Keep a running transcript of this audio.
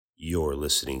You're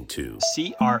listening to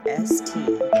CRST,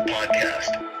 the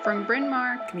podcast from Bryn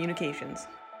Mawr Communications.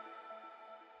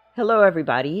 Hello,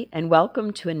 everybody, and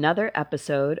welcome to another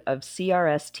episode of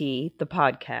CRST, the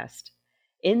podcast.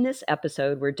 In this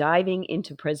episode, we're diving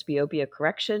into presbyopia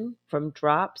correction from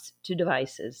drops to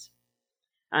devices.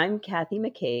 I'm Kathy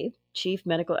McCabe, Chief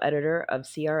Medical Editor of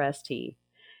CRST,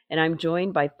 and I'm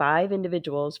joined by 5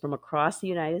 individuals from across the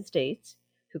United States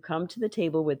who come to the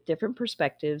table with different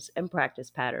perspectives and practice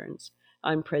patterns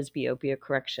on presbyopia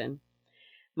correction.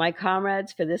 My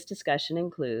comrades for this discussion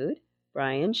include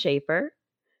Brian Schaefer,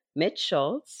 Mitch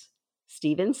Schultz,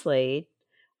 Stephen Slade,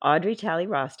 Audrey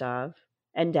Talley-Rostov,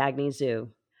 and Dagny Zhu.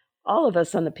 All of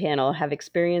us on the panel have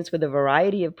experience with a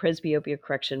variety of presbyopia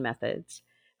correction methods,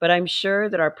 but I'm sure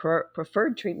that our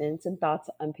preferred treatments and thoughts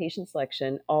on patient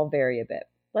selection all vary a bit.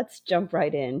 Let's jump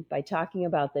right in by talking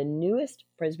about the newest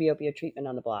presbyopia treatment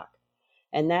on the block,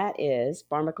 and that is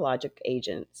pharmacologic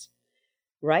agents.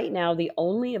 Right now, the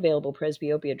only available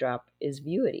presbyopia drop is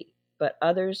Vuity, but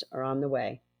others are on the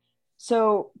way.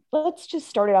 So let's just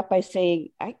start it off by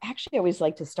saying, I always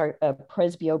like to start a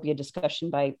presbyopia discussion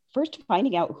by first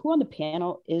finding out who on the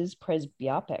panel is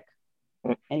presbyopic.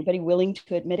 Anybody willing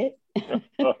to admit it?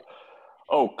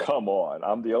 Oh, come on.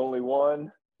 I'm the only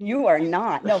one. You are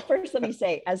not. No, first let me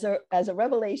say, as a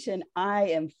revelation, I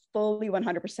am fully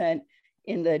 100%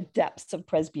 in the depths of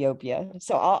presbyopia.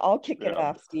 So I'll kick it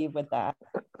off, Steve, with that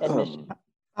admission.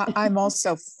 I'm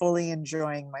also fully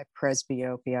enjoying my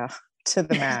presbyopia to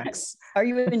the max. Are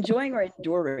you enjoying or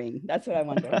enduring? That's what I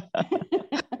wonder.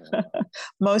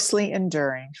 Mostly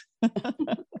enduring.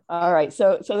 All right.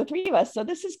 So the 3 of us, so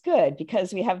this is good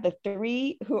because we have the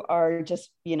 3 who are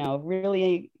just,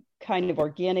 really kind of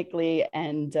organically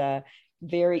and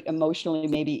very emotionally,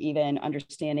 maybe even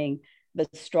understanding the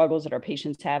struggles that our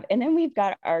patients have. And then we've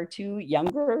got our 2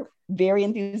 younger, very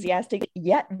enthusiastic,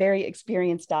 yet very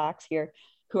experienced docs here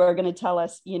who are going to tell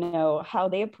us, how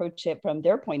they approach it from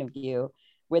their point of view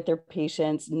with their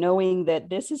patients, knowing that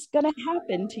this is going to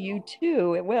happen to you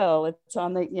too. It will. It's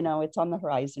on the, it's on the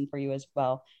horizon for you as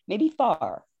well. Maybe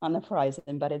far on the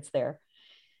horizon, but it's there.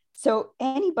 So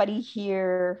anybody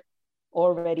here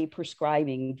already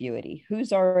prescribing Vuity?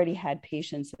 Who's already had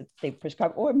patients that they've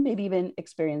prescribed or maybe even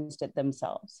experienced it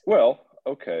themselves? Well,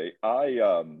 okay. I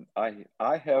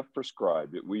have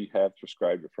prescribed it. We have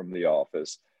prescribed it from the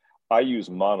office. I use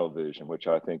Monovision, which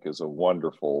I think is a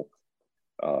wonderful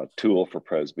tool for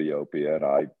presbyopia, and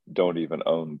I don't even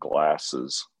own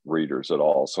glasses readers at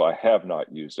all. So I have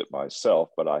not used it myself,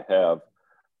 but I have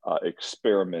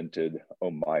experimented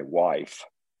on my wife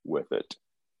with it.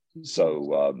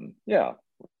 So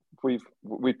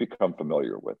we've become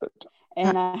familiar with it.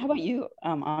 And how about you,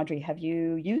 Audrey? Have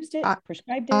you used it,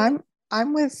 prescribed it?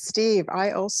 I'm with Steve.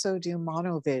 I also do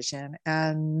Monovision,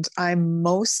 and I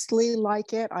mostly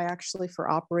like it. I actually, for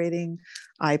operating,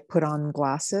 I put on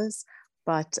glasses,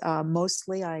 but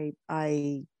mostly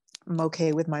I'm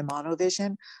okay with my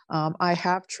Monovision. I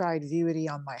have tried Vuity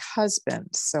on my husband,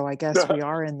 so I guess we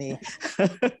are in the.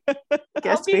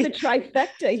 I'll be the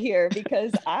trifecta here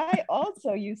because I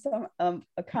also use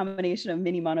a combination of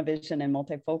mini Monovision and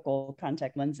multifocal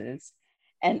contact lenses,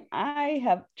 and I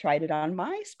have tried it on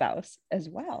my spouse as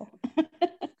well.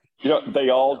 They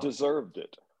all deserved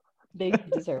it. They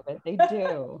deserve it. They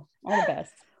do. All the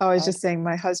best. I was just saying,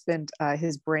 my husband,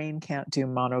 his brain can't do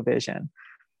Monovision.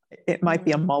 It might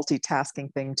be a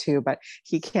multitasking thing too, but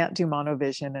he can't do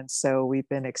Monovision. And so we've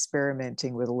been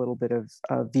experimenting with a little bit of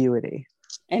Vuity.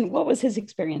 And what was his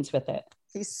experience with it?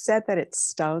 He said that it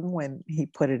stung when he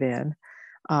put it in.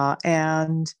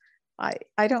 And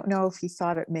I don't know if he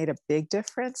thought it made a big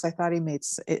difference. I thought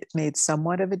it made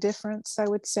somewhat of a difference, I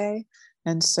would say.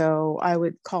 And so I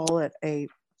wouldn't call it a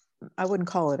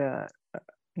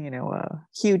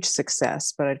huge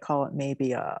success, but I'd call it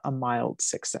maybe a mild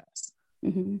success.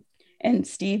 Mm-hmm. And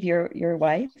Steve, your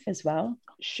wife as well?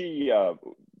 She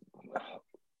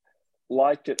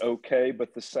liked it okay,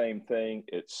 but the same thing,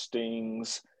 it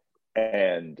stings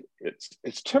and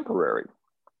it's temporary.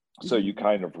 So you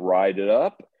kind of ride it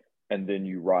up and then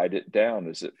you ride it down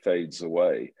as it fades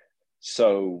away.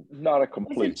 So not a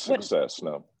complete success,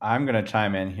 no. I'm going to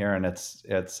chime in here, and it's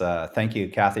thank you,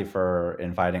 Kathy, for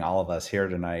inviting all of us here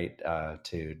tonight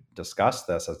to discuss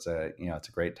this. It's a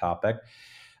great topic.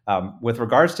 With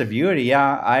regards to Vuity,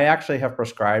 I actually have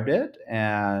prescribed it,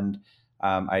 and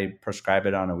I prescribe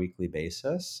it on a weekly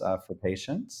basis for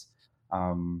patients.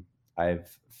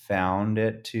 I've found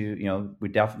it to,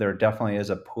 there definitely is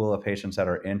a pool of patients that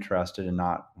are interested in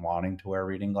not wanting to wear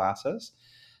reading glasses,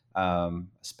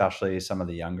 especially some of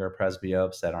the younger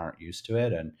presbyopes that aren't used to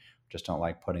it and just don't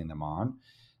like putting them on.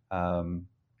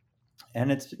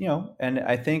 And it's, and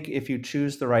I think if you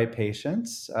choose the right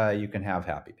patients, you can have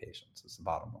happy patients is the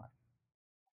bottom line.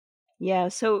 Yeah.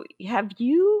 So have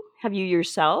you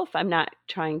yourself? I'm not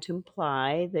trying to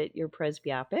imply that you're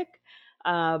presbyopic,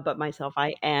 but myself,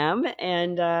 I am.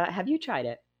 And have you tried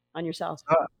it on yourself?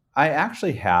 I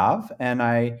actually have, and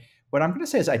what I'm going to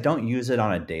say is I don't use it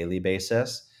on a daily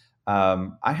basis.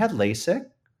 I had LASIK.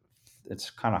 It's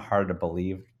kind of hard to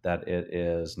believe that it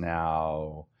is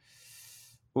now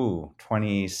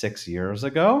 26 years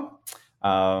ago.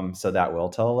 So that will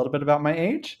tell a little bit about my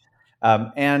age.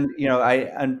 And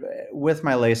with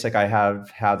my LASIK, I have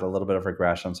had a little bit of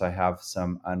regression. So I have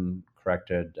some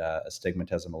uncorrected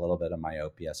astigmatism, a little bit of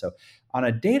myopia. So on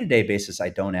a day-to-day basis, I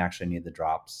don't actually need the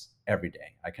drops every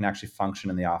day. I can actually function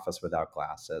in the office without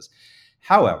glasses.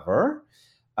 However,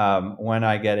 when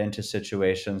I get into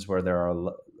situations where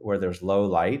there's low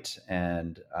light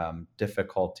and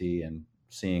difficulty in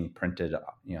seeing printed,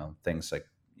 things like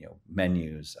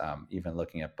menus, even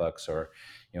looking at books, or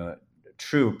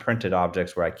true printed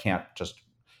objects where I can't just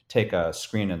take a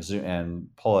screen and zoom and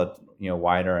pull it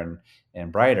wider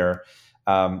and brighter,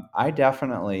 I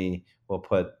definitely will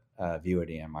put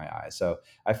Vuity in my eye. So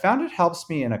I found it helps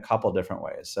me in a couple different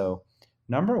ways. So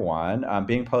number one,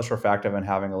 being post-refractive and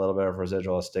having a little bit of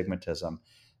residual astigmatism,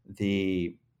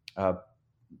 the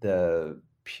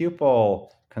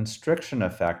pupil constriction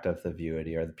effect of the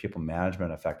Vuity, or the pupil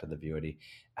management effect of the Vuity,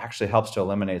 actually helps to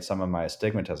eliminate some of my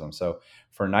astigmatism. So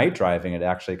for night driving, it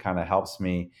actually kind of helps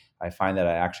me. I find that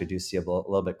I actually do see a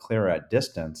little bit clearer at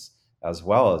distance as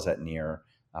well as at near,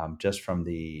 just from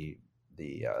the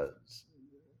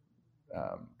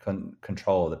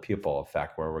control of the pupil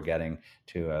effect, where we're getting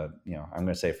to I'm going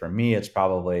to say for me, it's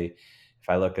probably, if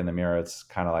I look in the mirror, it's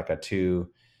kind of like a 2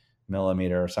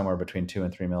 millimeter, somewhere between 2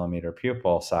 and 3 millimeter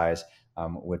pupil size,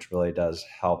 which really does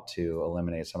help to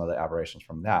eliminate some of the aberrations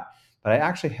from that. But I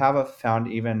actually have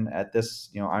found, even at this,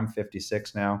 I'm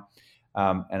 56 now,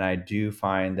 and I do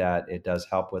find that it does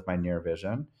help with my near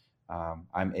vision.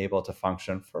 I'm able to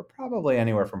function for probably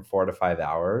anywhere from 4 to 5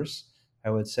 hours, I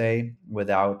would say,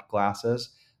 without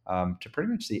glasses, to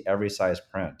pretty much see every size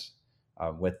print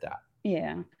with that.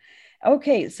 Yeah.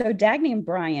 Okay, so Dagny and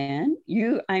Brian,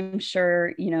 I'm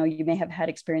sure, you may have had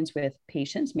experience with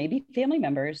patients, maybe family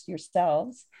members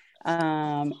yourselves,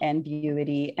 and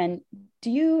Vuity. And do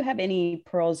you have any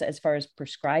pearls as far as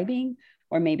prescribing,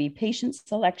 or maybe patient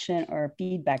selection, or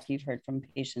feedback you've heard from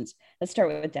patients? Let's start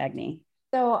with Dagny.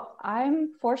 So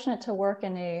I'm fortunate to work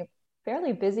in a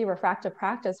fairly busy refractive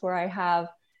practice where I have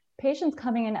patients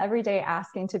coming in every day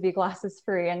asking to be glasses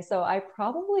free. And so I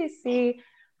probably see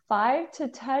 5 to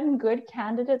 10 good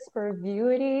candidates for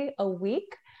Vuity a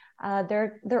week.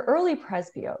 They're early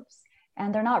presbyopes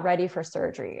and they're not ready for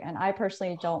surgery. And I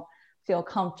personally don't feel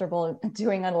comfortable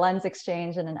doing a lens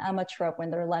exchange and an emmetrope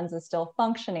when their lens is still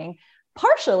functioning,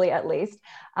 partially at least.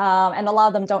 And a lot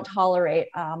of them don't tolerate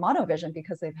monovision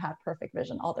because they've had perfect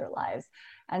vision all their lives.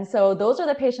 And so those are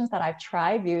the patients that I've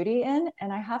tried Vuity in.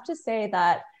 And I have to say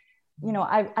that,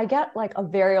 I get like a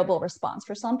variable response.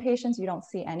 For some patients, you don't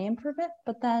see any improvement,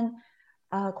 but then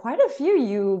quite a few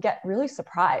you get really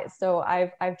surprised. So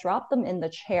I've dropped them in the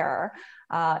chair,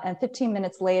 and 15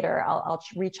 minutes later, I'll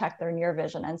recheck their near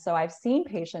vision. And so I've seen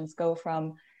patients go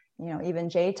from, even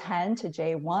J10 to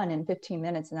J1 in 15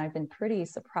 minutes, and I've been pretty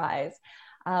surprised.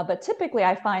 But typically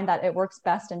I find that it works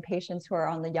best in patients who are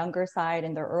on the younger side,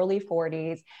 in their early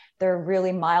 40s. They're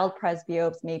really mild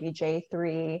presbyopes, maybe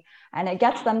J3, and it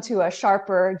gets them to a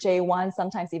sharper J1,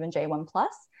 sometimes even J1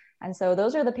 plus. And so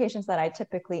those are the patients that I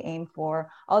typically aim for,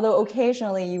 although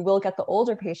occasionally you will get the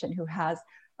older patient who has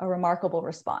a remarkable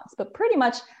response. But pretty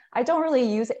much, I don't really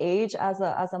use age as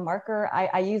a marker.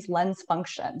 I use lens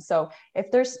function. So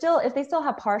if they still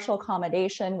have partial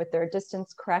accommodation with their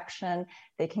distance correction,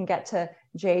 they can get to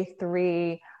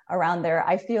J3 around there.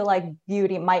 I feel like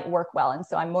Vuity might work well. And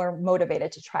so I'm more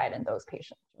motivated to try it in those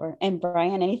patients. And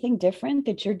Brian, anything different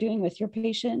that you're doing with your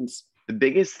patients? The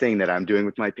biggest thing that I'm doing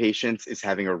with my patients is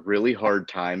having a really hard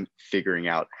time figuring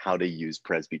out how to use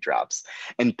Presby drops.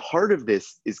 And part of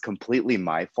this is completely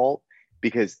my fault,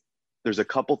 because there's a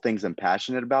couple things I'm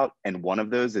passionate about. And one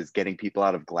of those is getting people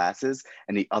out of glasses.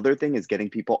 And the other thing is getting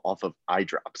people off of eye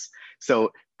drops.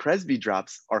 So Presby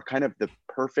drops are kind of the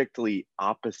perfectly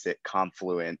opposite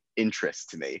confluent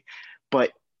interest to me,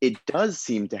 but it does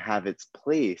seem to have its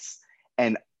place.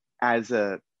 And as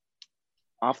a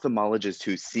ophthalmologist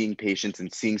who's seeing patients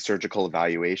and seeing surgical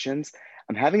evaluations,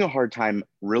 I'm having a hard time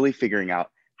really figuring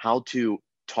out how to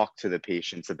talk to the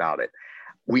patients about it.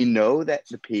 We know that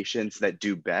the patients that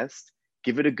do best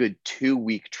give it a good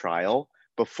 2-week trial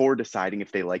before deciding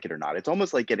if they like it or not. It's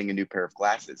almost like getting a new pair of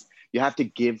glasses. You have to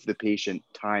give the patient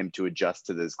time to adjust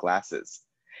to those glasses.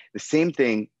 The same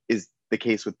thing is the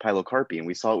case with pilocarpine. And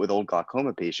we saw it with old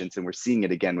glaucoma patients, and we're seeing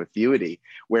it again with Vuity,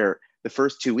 where the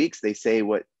first 2 weeks they say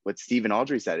what Steve and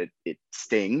Audrey said, it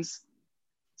stings.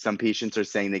 Some patients are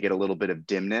saying they get a little bit of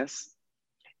dimness.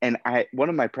 And one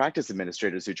of my practice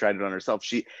administrators who tried it on herself,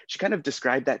 she kind of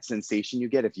described that sensation you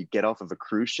get if you get off of a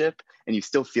cruise ship and you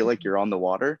still feel like you're on the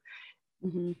water.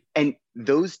 Mm-hmm. And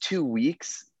those 2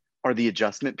 weeks are the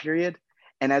adjustment period.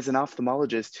 And as an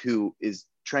ophthalmologist who is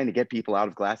trying to get people out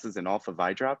of glasses and off of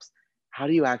eye drops, how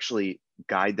do you actually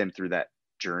guide them through that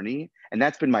journey? And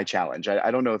that's been my challenge.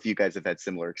 I don't know if you guys have had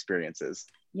similar experiences.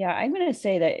 Yeah, I'm going to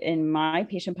say that in my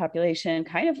patient population,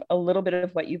 kind of a little bit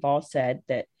of what you've all said,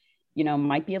 that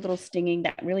might be a little stinging.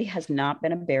 That really has not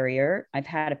been a barrier. I've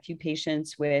had a few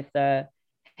patients with a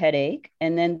headache,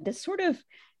 and then this sort of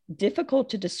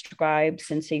difficult to describe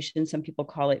sensation. Some people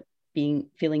call it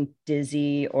feeling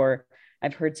dizzy, or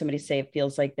I've heard somebody say it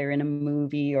feels like they're in a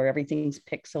movie, or everything's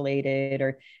pixelated,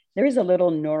 or there is a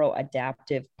little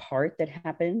neuroadaptive part that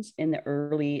happens in the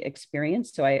early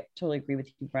experience. So I totally agree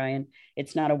with you, Brian.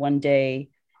 It's not a one-day,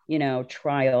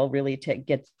 trial really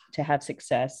to have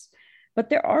success. But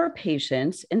there are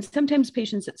patients, and sometimes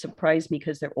patients that surprise me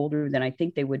because they're older than I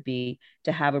think they would be,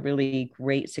 to have a really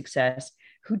great success,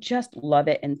 who just love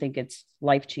it and think it's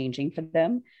life-changing for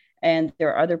them. And there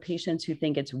are other patients who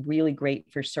think it's really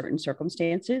great for certain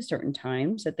circumstances, certain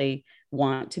times that they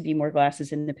want to be more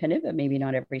glasses independent, but maybe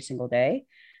not every single day.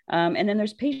 And then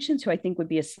there's patients who I think would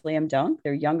be a slam dunk.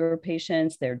 They're younger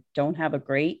patients. They don't have a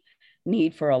great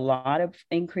need for a lot of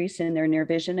increase in their near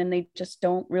vision, and they just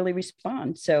don't really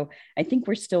respond. So I think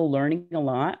we're still learning a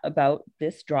lot about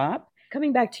this drop.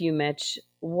 Coming back to you, Mitch,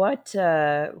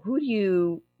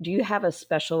 who do you have a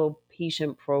special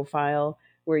patient profile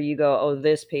where you go, oh,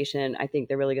 this patient, I think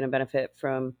they're really going to benefit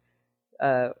from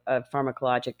a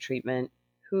pharmacologic treatment?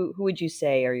 Who would you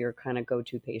say are your kind of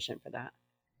go-to patient for that?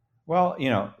 Well,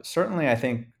 certainly I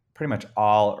think pretty much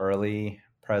all early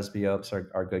presbyopes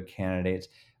are good candidates.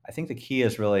 I think the key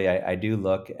is really, I do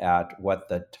look at what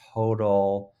the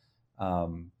total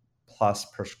plus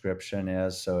prescription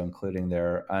is. So including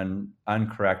their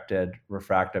uncorrected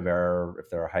refractive error,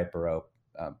 if they're a hyperope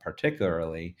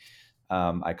particularly,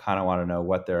 I kind of want to know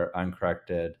what their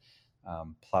uncorrected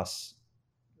plus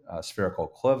spherical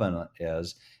equivalent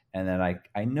is. And then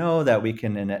I know that we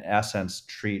can, in essence,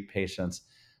 treat patients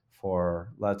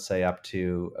for, let's say, up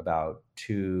to about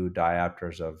 2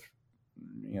 diopters of,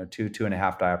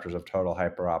 2.5 diopters of total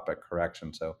hyperopic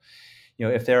correction. So,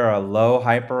 if they're a low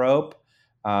hyperope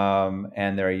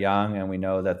and they're young, and we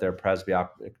know that their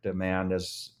presbyopic demand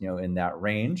is, in that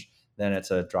range, then it's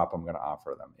a drop I'm going to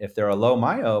offer them. If they're a low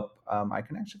myope, I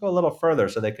can actually go a little further,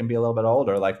 so they can be a little bit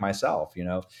older, like myself.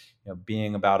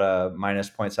 Being about a minus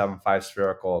 0.75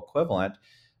 spherical equivalent,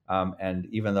 and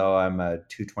even though I'm a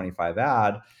 225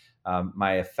 ad,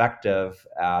 my effective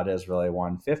ad is really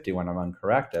 150 when I'm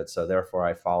uncorrected. So therefore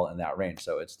I fall in that range.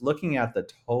 So it's looking at the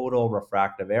total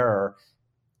refractive error,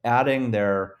 adding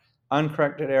their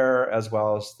uncorrected error as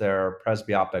well as their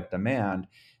presbyopic demand.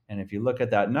 And if you look at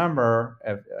that number,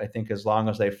 I think as long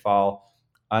as they fall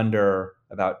under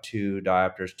about 2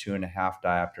 diopters, 2.5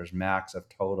 diopters max of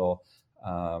total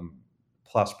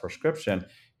plus prescription,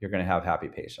 you're going to have happy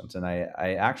patients. And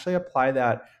I actually apply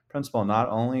that principle not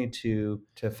only to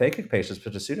phakic patients,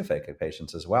 but to pseudophakic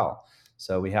patients as well.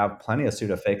 So we have plenty of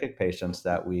pseudophakic patients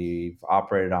that we've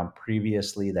operated on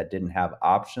previously that didn't have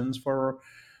options for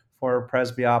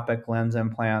presbyopic lens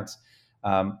implants,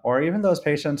 or even those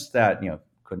patients that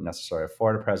couldn't necessarily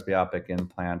afford a presbyopic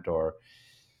implant, or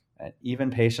even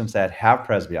patients that have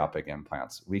presbyopic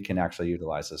implants. We can actually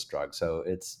utilize this drug. So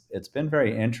it's been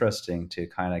very interesting to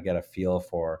kind of get a feel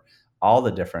for all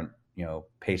the different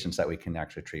patients that we can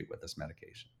actually treat with this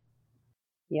medication.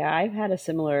 Yeah, I've had a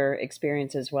similar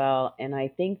experience as well. And I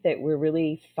think that we're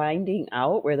really finding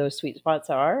out where those sweet spots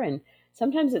are. And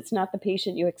sometimes it's not the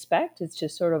patient you expect. It's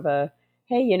just sort of a,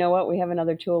 hey, you know what, we have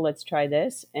another tool, let's try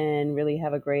this, and really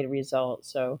have a great result.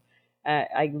 So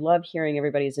I love hearing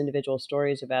everybody's individual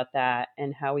stories about that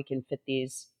and how we can fit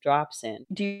these drops in.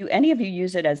 Do any of you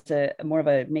use it as more of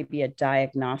a, maybe a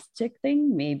diagnostic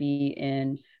thing, maybe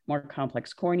in more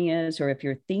complex corneas, or if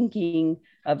you're thinking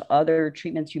of other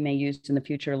treatments you may use in the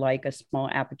future, like a small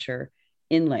aperture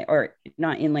inlay, or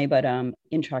not inlay, but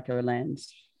intraocular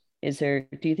lens? Do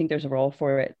you think there's a role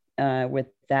for it with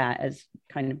that as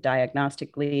kind of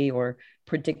diagnostically or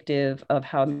predictive of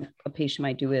how a patient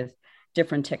might do with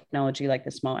different technology like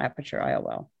the small aperture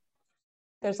IOL?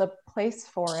 There's a place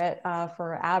for it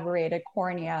for aberrated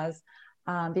corneas.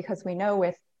 because we know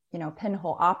with,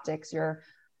 pinhole optics, you're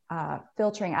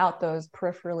filtering out those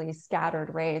peripherally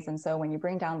scattered rays. And so when you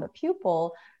bring down the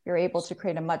pupil, you're able to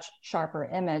create a much sharper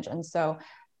image. And so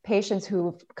patients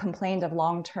who've complained of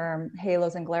long-term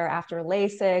halos and glare after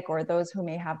LASIK, or those who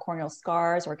may have corneal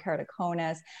scars or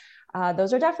keratoconus,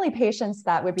 those are definitely patients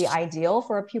that would be ideal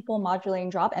for a pupil modulating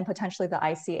drop and potentially the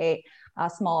IC8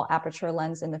 small aperture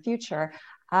lens in the future.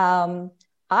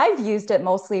 I've used it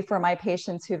mostly for my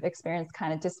patients who've experienced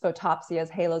kind of dysphotopsias,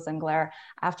 halos and glare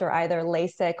after either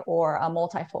LASIK or a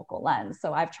multifocal lens.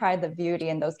 So I've tried the Vuity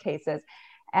in those cases.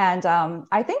 And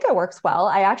I think it works well.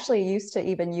 I actually used to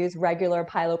even use regular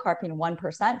pilocarpine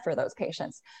 1% for those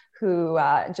patients who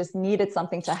just needed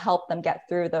something to help them get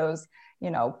through those,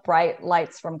 bright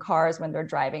lights from cars when they're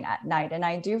driving at night. And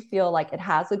I do feel like it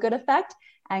has a good effect.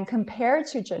 And compared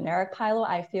to generic Pilo,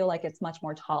 I feel like it's much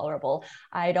more tolerable.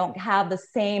 I don't have the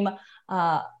same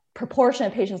proportion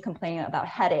of patients complaining about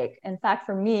headache. In fact,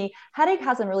 for me, headache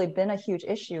hasn't really been a huge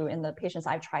issue in the patients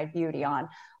I've tried Vuity on.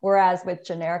 Whereas with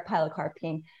generic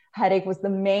pilocarpine, headache was the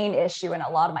main issue, and a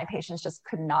lot of my patients just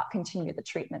could not continue the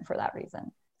treatment for that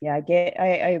reason. Yeah,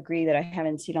 I agree that I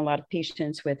haven't seen a lot of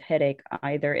patients with headache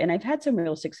either. And I've had some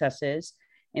real successes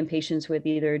in patients with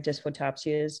either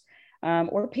dysphotopsias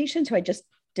or patients who I just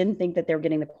didn't think that they were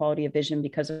getting the quality of vision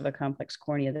because of a complex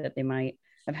cornea, that they might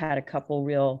have had a couple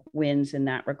real wins in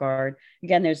that regard.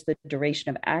 Again, there's the duration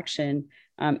of action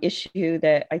issue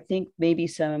that I think maybe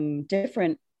some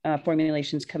different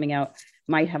formulations coming out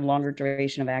might have longer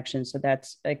duration of action. So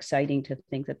that's exciting to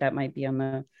think that that might be on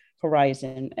the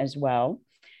horizon as well.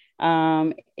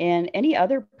 And any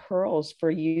other pearls for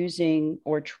using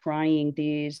or trying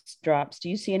these drops? Do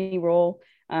you see any role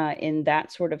in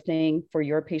that sort of thing for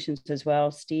your patients as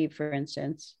well, Steve, for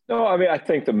instance? No, I mean, I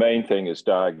think the main thing is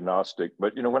diagnostic.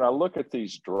 But, when I look at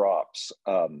these drops,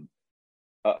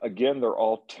 again, they're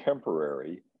all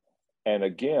temporary. And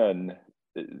again,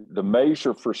 the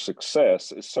measure for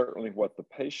success is certainly what the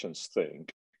patients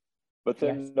think. But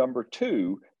then Yes. Number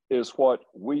two is what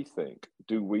we think.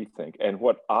 Do we think? And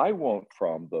what I want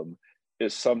from them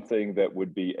is something that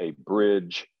would be a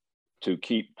bridge to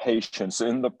keep patients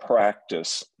in the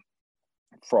practice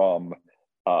from,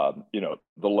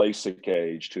 the LASIK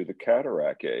age to the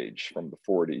cataract age, from the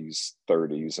 40s,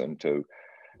 30s, into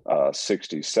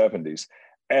 60s, 70s.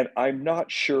 And I'm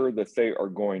not sure that they are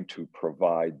going to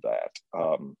provide that.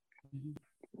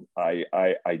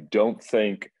 I don't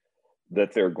think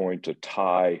that they're going to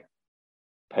tie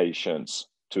patients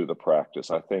to the practice.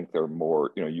 I think they're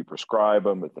more, you prescribe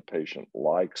them, if the patient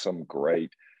likes them,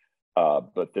 great.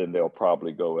 But then they'll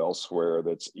probably go elsewhere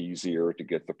that's easier to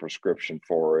get the prescription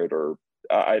for it. Or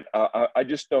I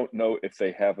just don't know if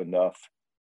they have enough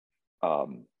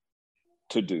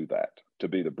to do that, to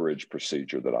be the bridge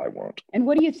procedure that I want. And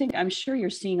what do you think? I'm sure you're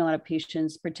seeing a lot of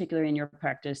patients, particularly in your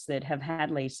practice, that have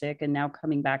had LASIK and now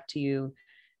coming back to you,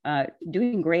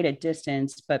 doing great at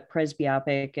distance, but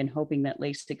presbyopic, and hoping that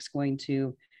LASIK's going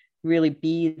to really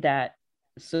be that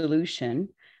solution.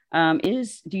 Do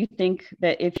you think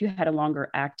that if you had a longer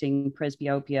acting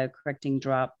presbyopia correcting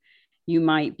drop, you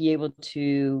might be able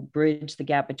to bridge the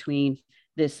gap between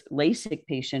this LASIK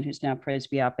patient who's now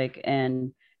presbyopic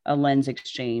and a lens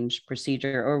exchange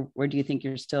procedure, or do you think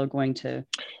you're still going to,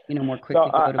 more quickly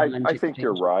go to lens exchange? I think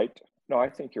you're right. No, I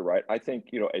think you're right. I think,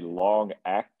 a long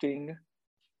acting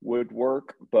would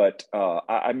work, but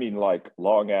I mean, like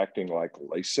long acting, like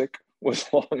LASIK was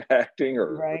long acting,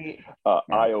 or right.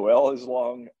 IOL is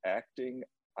long acting.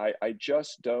 I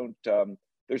just don't,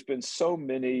 there's been so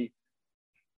many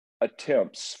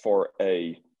attempts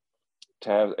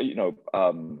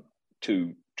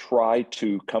to try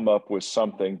to come up with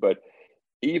something, but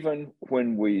even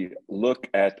when we look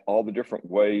at all the different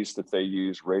ways that they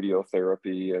use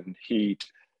radiotherapy and heat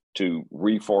to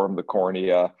reform the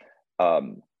cornea,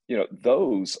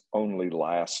 those only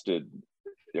lasted,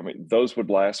 those would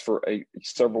last for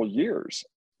several years,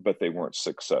 but they weren't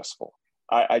successful.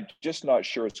 I'm just not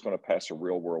sure it's going to pass a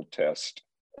real world test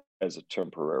as a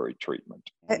temporary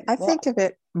treatment. I think of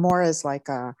it more as like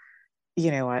a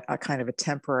kind of a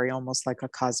temporary, almost like a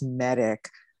cosmetic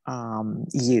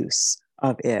use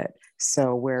of it.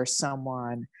 So where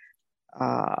someone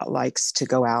likes to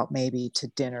go out maybe to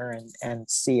dinner and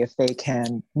see if they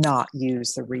can not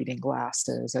use the reading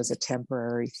glasses as a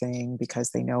temporary thing because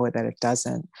they know that it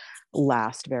doesn't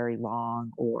last very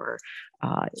long, or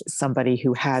somebody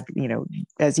who had,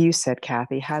 as you said,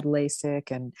 Kathy, had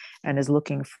LASIK and is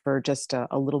looking for just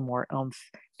a little more oomph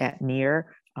at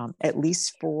near, at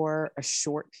least for a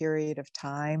short period of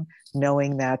time,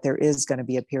 knowing that there is going to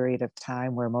be a period of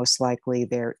time where most likely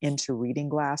they're into reading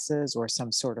glasses or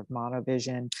some sort of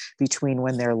monovision between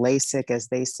when their LASIK, as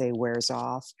they say, wears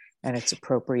off and it's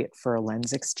appropriate for a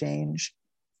lens exchange.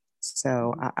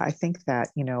 So I think that,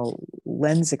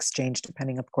 lens exchange,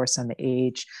 depending, of course, on the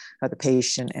age of the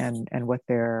patient and what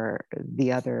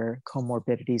the other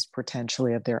comorbidities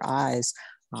potentially of their eyes,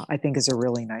 I think is a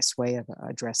really nice way of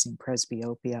addressing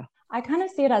presbyopia. I kind of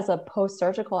see it as a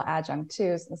post-surgical adjunct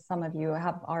too. As some of you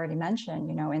have already mentioned,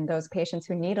 in those patients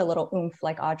who need a little oomph,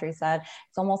 like Audrey said,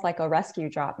 it's almost like a rescue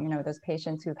drop. Those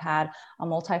patients who've had a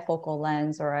multifocal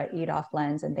lens or an EDOF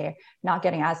lens and they're not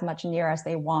getting as much near as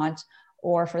they want,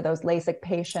 or for those LASIK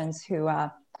patients who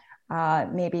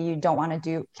maybe you don't want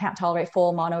to can't tolerate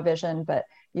full monovision, but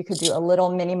you could do a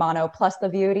little mini mono plus the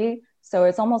Vuity. So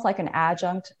it's almost like an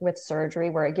adjunct with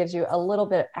surgery where it gives you a little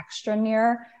bit extra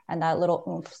near and that little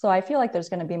oomph. So I feel like there's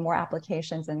going to be more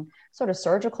applications in sort of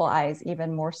surgical eyes,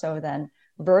 even more so than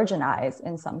virgin eyes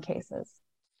in some cases.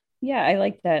 Yeah, I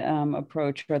like that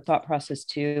approach or thought process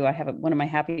too. I have one of my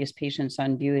happiest patients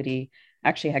on Vuity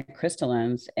actually had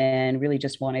crystallines and really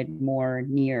just wanted more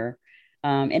near.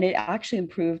 And it actually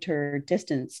improved her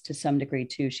distance to some degree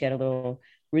too. She had a little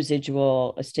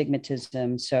residual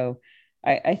astigmatism. So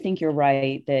I think you're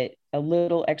right that a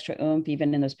little extra oomph,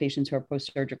 even in those patients who are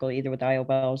post-surgical, either with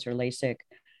IOLs or LASIK,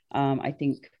 I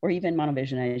think, or even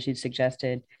monovision, as you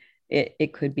suggested,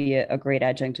 it could be a great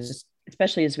adjunct,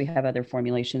 especially as we have other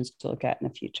formulations to look at in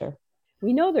the future.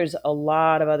 We know there's a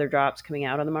lot of other drops coming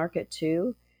out on the market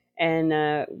too.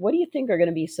 And what do you think are going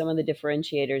to be some of the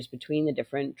differentiators between the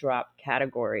different drop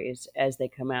categories as they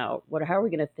come out? How are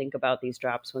we going to think about these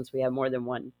drops once we have more than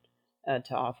one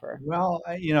to offer? Well,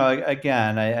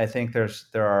 again, I think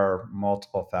there are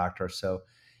multiple factors. So,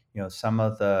 some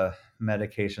of the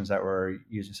medications that we're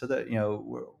using, so that,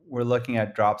 we're looking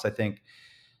at drops, I think,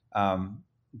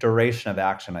 duration of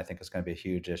action, I think, is going to be a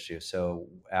huge issue. So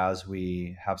as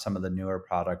we have some of the newer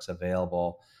products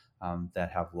available that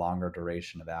have longer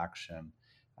duration of action,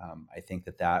 I think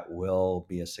that will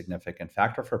be a significant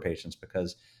factor for patients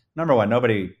because, number one,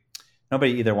 nobody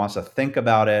either wants to think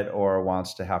about it or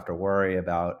wants to have to worry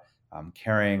about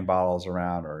carrying bottles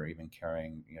around or even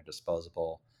carrying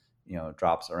disposable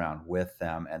drops around with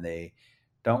them, and they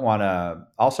don't want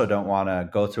to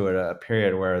go through a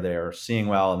period where they're seeing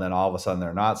well and then all of a sudden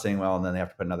they're not seeing well and then they have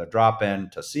to put another drop in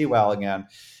to see well again.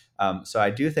 So I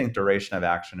do think duration of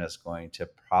action is going to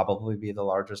probably be the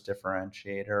largest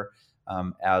differentiator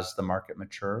as the market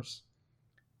matures.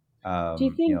 Do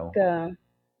you think,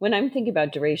 when I'm thinking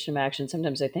about duration of action,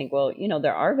 sometimes I think, well,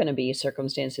 there are going to be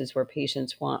circumstances where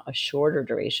patients want a shorter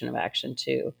duration of action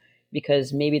too,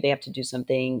 because maybe they have to do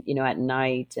something, at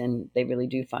night and they really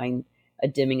do find a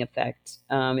dimming effect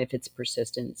if it's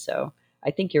persistent. So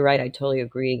I think you're right. I totally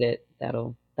agree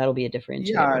that'll be a differentiator.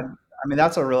 Yeah, I mean,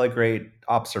 that's a really great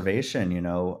observation.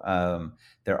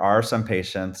 There are some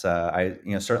patients,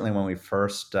 certainly when we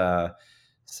first got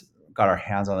our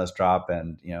hands on this drop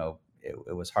and,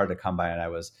 it was hard to come by and I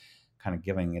was kind of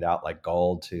giving it out like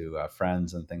gold to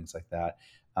friends and things like that.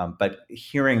 But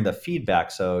hearing the feedback,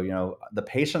 so, the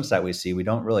patients that we see, we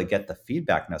don't really get the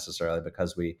feedback necessarily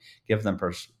because we give them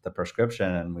the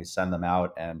prescription and we send them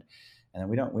out and then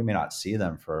we may not see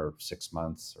them for 6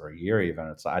 months or a year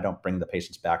even. I don't bring the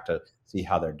patients back to see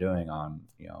how they're doing on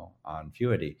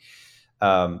Vuity.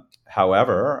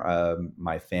 However,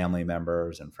 my family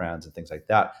members and friends and things like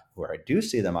that, where I do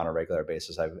see them on a regular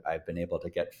basis, I've been able to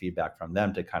get feedback from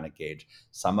them to kind of gauge.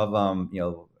 Some of them,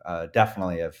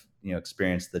 definitely have,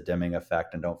 experienced the dimming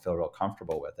effect and don't feel real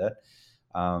comfortable with it.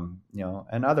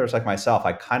 And others like myself,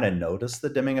 I kind of noticed the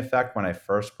dimming effect when I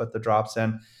first put the drops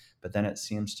in, but then it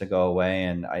seems to go away.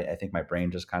 And I think my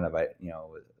brain just kind of,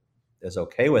 is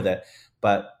okay with it.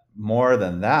 But more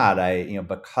than that,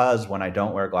 because when I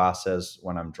don't wear glasses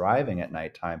when I'm driving at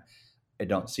nighttime, I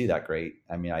don't see that great.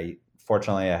 I mean,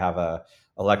 fortunately I have a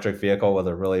electric vehicle with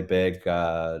a really big,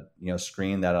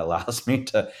 screen that allows me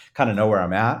to kind of know where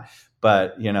I'm at.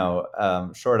 But,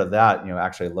 short of that,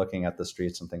 actually looking at the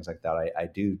streets and things like that, I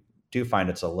do find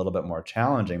it's a little bit more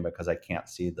challenging because I can't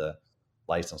see the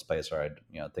license plates or,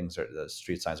 the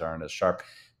street signs aren't as sharp.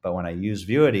 But when I use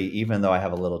Vuity, even though I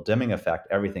have a little dimming effect,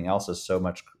 everything else is so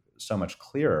much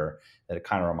clearer that it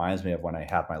kind of reminds me of when I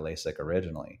had my LASIK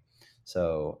originally.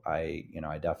 So I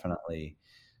definitely,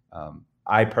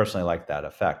 I personally like that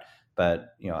effect,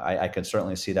 but I can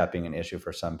certainly see that being an issue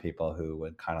for some people who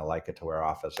would kind of like it to wear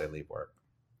off as they leave work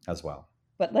as well.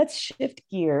 But let's shift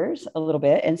gears a little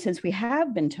bit. And since we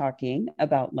have been talking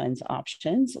about lens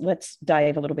options, let's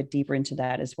dive a little bit deeper into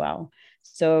that as well.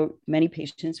 So many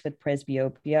patients with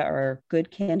presbyopia are good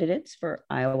candidates for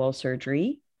IOL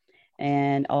surgery.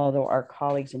 And although our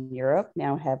colleagues in Europe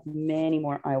now have many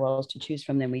more IOLs to choose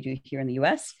from than we do here in the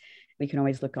US, we can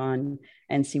always look on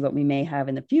and see what we may have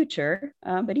in the future.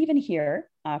 But even here,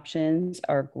 options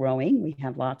are growing. We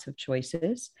have lots of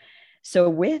choices. So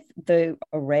with the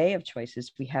array of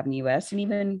choices we have in the US, and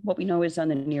even what we know is on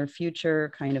the near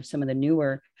future, kind of some of the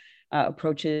newer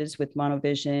approaches with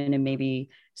monovision and maybe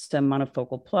some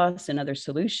monofocal plus and other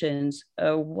solutions,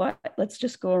 let's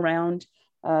just go around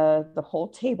the whole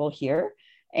table here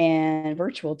and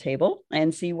virtual table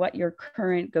and see what your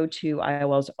current go-to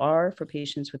IOLs are for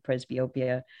patients with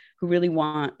presbyopia who really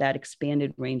want that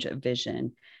expanded range of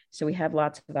vision. So we have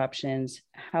lots of options.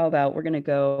 How about we're going to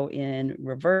go in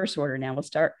reverse order now. We'll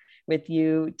start with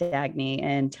you, Dagny,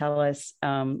 and tell us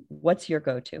what's your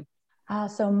go-to?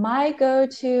 So my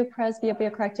go-to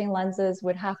presbyopia correcting lenses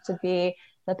would have to be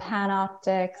the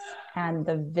PanOptix and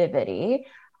the Vivity.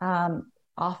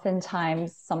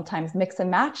 Oftentimes, sometimes mix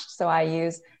and match. So I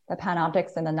use the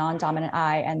PanOptix in the non-dominant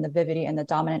eye and the Vivity in the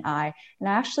dominant eye. And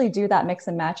I actually do that mix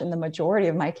and match in the majority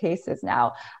of my cases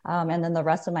now. And then the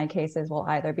rest of my cases will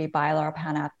either be bilateral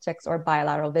PanOptix or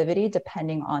bilateral Vivity,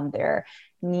 depending on their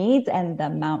needs and the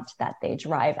amount that they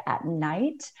drive at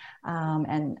night,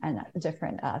 and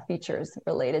different features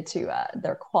related to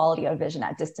their quality of vision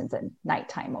at distance and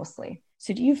nighttime mostly.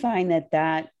 So do you find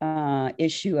that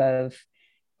issue of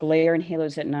glare and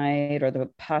halos at night or the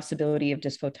possibility of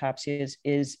dysphotopsia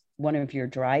is one of your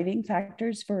driving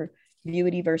factors for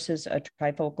Vuity versus a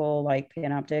trifocal like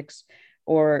PanOptix?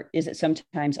 Or is it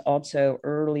sometimes also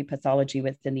early pathology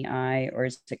within the eye, or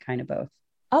is it kind of both?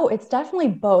 Oh, it's definitely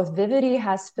both. Vivity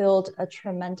has filled a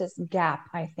tremendous gap,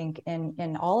 I think,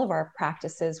 in all of our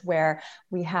practices where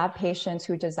we have patients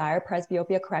who desire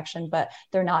presbyopia correction, but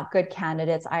they're not good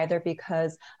candidates either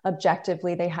because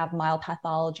objectively they have mild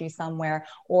pathology somewhere,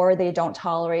 or they don't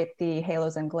tolerate the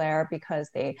halos and glare because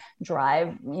they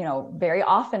drive, very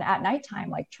often at nighttime,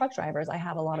 like truck drivers. I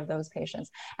have a lot of those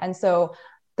patients. And so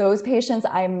those patients,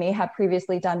 I may have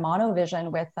previously done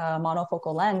monovision with a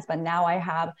monofocal lens, but now I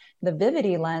have the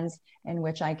Vivity lens in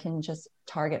which I can just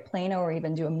target plano or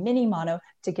even do a mini mono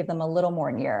to give them a little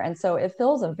more near. And so it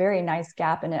fills a very nice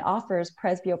gap and it offers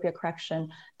presbyopia correction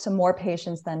to more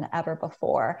patients than ever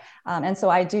before. And so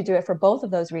I do it for both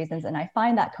of those reasons. And I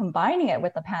find that combining it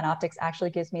with the PanOptix actually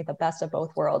gives me the best of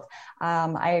both worlds.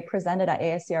 I presented at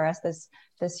ASCRS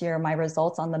this year my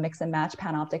results on the mix and match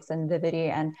PanOptix and Vivity,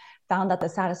 and found that the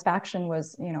satisfaction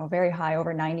was very high,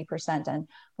 over 90%, and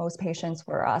most patients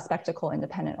were spectacle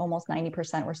independent. Almost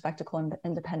 90% were spectacle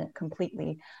independent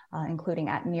completely, including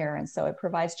at near. And so it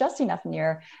provides just enough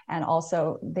near, and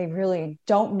also they really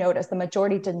don't notice, the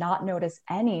majority did not notice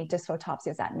any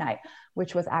dysphotopsias at night,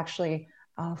 which was actually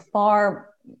far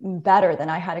better than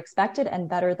I had expected and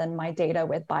better than my data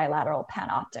with bilateral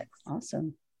PanOptix.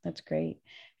 Awesome. That's great.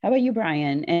 How about you,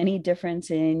 Brian? Any difference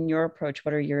in your approach?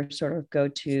 What are your sort of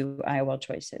go-to IOL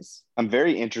choices? I'm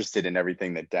very interested in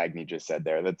everything that Dagny just said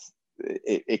there.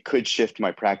 It could shift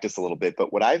my practice a little bit,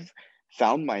 but what I've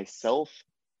found myself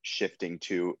shifting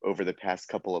to over the past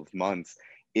couple of months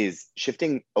is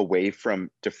shifting away from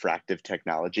diffractive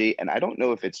technology. And I don't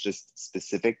know if it's just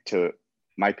specific to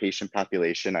my patient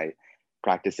population. I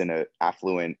practice in an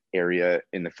affluent area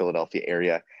in the Philadelphia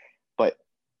area, but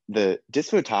the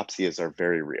dysphotopsias are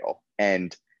very real.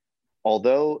 And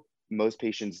although most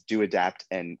patients do adapt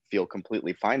and feel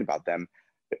completely fine about them,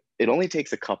 it only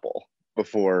takes a couple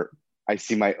before I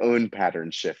see my own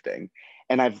pattern shifting.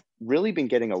 And I've really been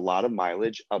getting a lot of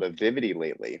mileage out of Vivity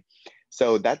lately.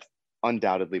 So that's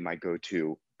undoubtedly my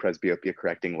go-to presbyopia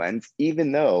correcting lens,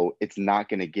 even though it's not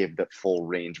going to give the full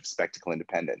range of spectacle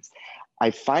independence.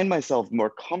 I find myself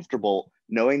more comfortable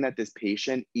knowing that this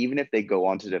patient, even if they go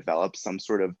on to develop some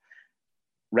sort of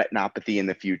retinopathy in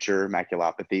the future,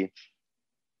 maculopathy,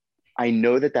 I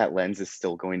know that that lens is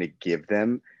still going to give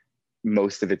them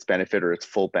most of its benefit or its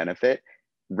full benefit,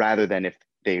 rather than if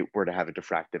they were to have a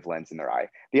diffractive lens in their eye.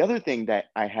 The other thing that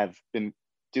I have been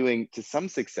doing to some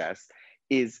success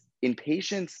is in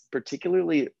patients,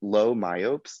 particularly low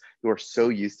myopes who are so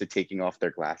used to taking off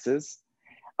their glasses,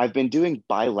 I've been doing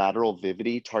bilateral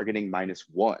Vivity targeting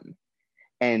 -1.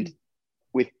 And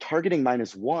with targeting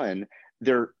 -1,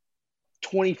 they're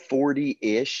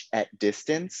 20/40-ish at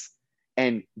distance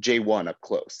and J1 up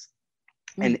close.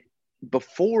 And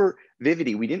before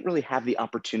Vivity, we didn't really have the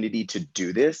opportunity to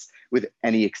do this with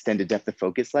any extended depth of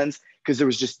focus lens because there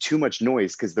was just too much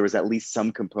noise because there was at least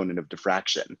some component of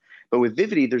diffraction. But with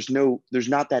Vivity, there's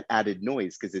not that added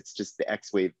noise because it's just the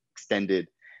X-wave extended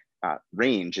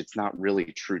range. It's not really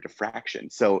true diffraction.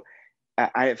 So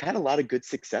I have had a lot of good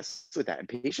success with that, and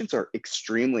patients are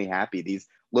extremely happy. These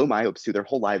low myopes who their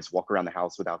whole lives walk around the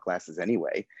house without glasses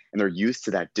anyway, and they're used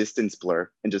to that distance blur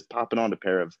and just popping on a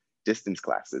pair of distance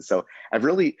glasses. So I've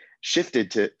really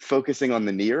shifted to focusing on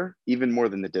the near even more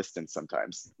than the distance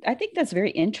sometimes. I think that's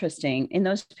very interesting. In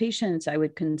those patients, I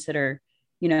would consider,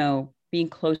 being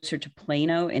closer to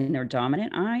plano in their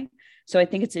dominant eye. So I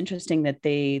think it's interesting that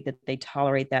they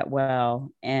tolerate that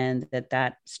well, and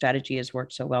that strategy has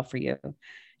worked so well for you.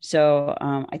 So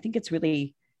I think it's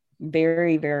really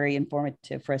very, very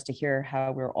informative for us to hear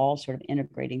how we're all sort of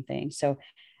integrating things. So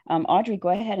Audrey, go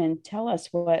ahead and tell us,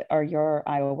 what are your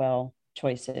IOL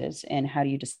choices and how do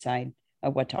you decide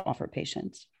what to offer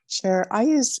patients? Sure. I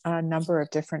use a number of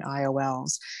different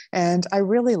IOLs, and I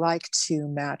really like to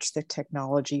match the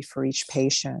technology for each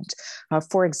patient.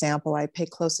 For example, I pay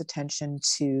close attention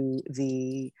to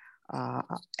the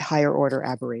higher order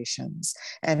aberrations.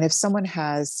 And if someone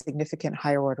has significant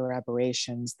higher order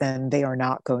aberrations, then they are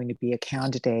not going to be a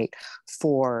candidate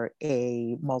for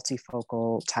a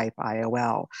multifocal type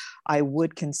IOL. I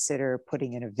would consider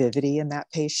putting in a Vivity in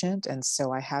that patient. And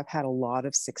so I have had a lot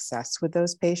of success with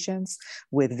those patients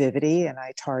with Vivity, and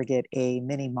I target a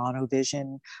mini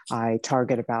monovision. I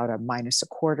target about a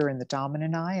 -1/4 in the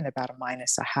dominant eye and about a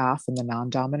 -1/2 in the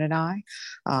non-dominant eye.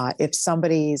 If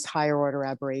somebody's higher order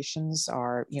aberrations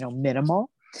are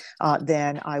minimal,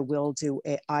 then I will do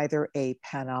either a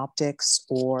PanOptix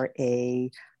or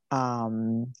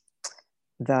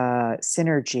the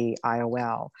Synergy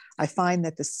IOL. I find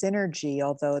that the Synergy,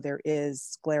 although there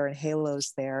is glare and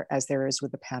halos there, as there is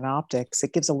with the PanOptix,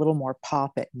 it gives a little more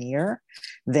pop at near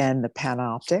than the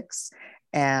PanOptix.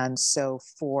 And so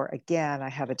again, I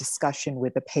have a discussion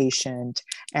with the patient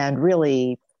and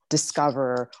really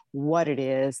discover what it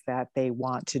is that they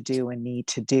want to do and need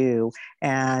to do.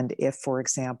 And if, for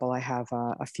example, I have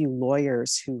a few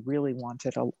lawyers who really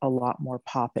wanted a lot more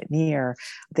pop at near,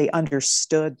 they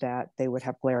understood that they would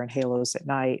have glare and halos at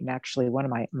night. And actually, one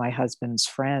of my husband's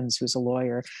friends, who's a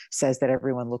lawyer, says that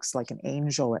everyone looks like an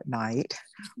angel at night,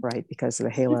 right, because of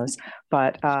the halos.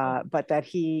 But that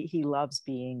he loves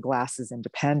being glasses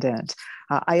independent.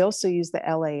 I also use the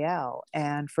LAL,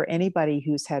 and for anybody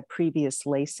who's had previous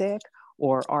LASIK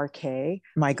or RK,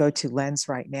 my go-to lens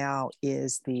right now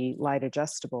is the light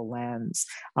adjustable lens,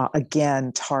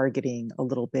 again, targeting a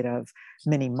little bit of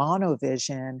mini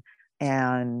monovision.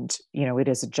 And, it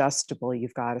is adjustable.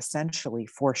 You've got essentially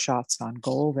 4 shots on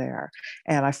goal there.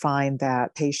 And I find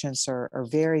that patients are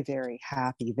very, very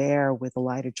happy there with the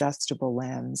light adjustable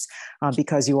lens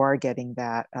because you are getting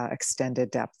that extended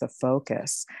depth of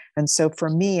focus. And so for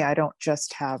me, I don't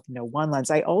just have one lens.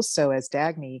 I also, as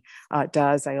Dagny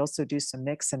does, I also do some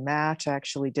mix and match. I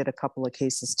actually did a couple of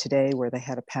cases today where they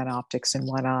had a PanOptix in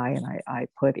one eye, and I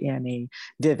put in a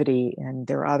Vivity in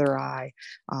their other eye.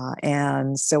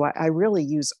 And so I really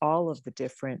use all of the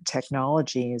different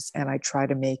technologies, and I try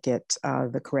to make it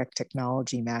the correct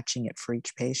technology, matching it for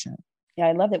each patient. Yeah,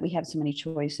 I love that we have so many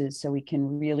choices, so we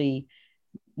can really,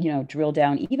 drill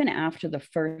down. Even after the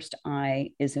first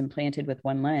eye is implanted with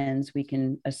one lens, we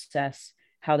can assess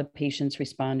how the patient's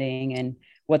responding and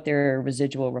what their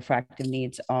residual refractive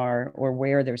needs are, or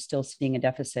where they're still seeing a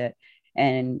deficit,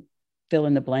 and fill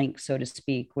in the blank, so to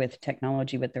speak, with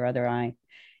technology with their other eye.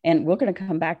 And we're going to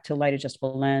come back to light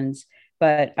adjustable lens,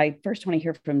 but I first want to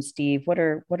hear from Steve. What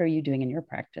are you doing in your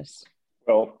practice?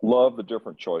 Well, love the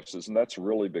different choices, and that's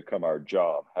really become our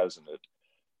job, hasn't it?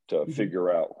 To figure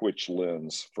out which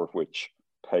lens for which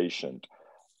patient.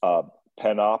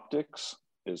 PanOptix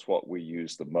is what we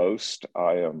use the most.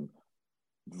 I am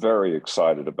very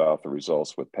excited about the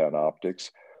results with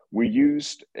PanOptix.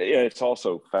 It's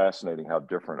also fascinating how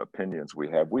different opinions we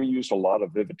have. We used a lot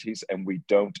of Vivities, and we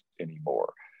don't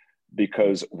anymore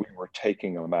because we were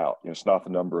taking them out. It's not the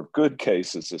number of good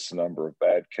cases, it's the number of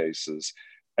bad cases.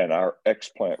 And our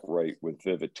explant rate with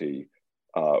Vivity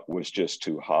was just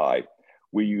too high.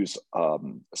 We use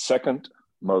second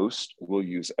most, we'll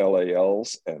use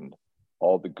LALs, and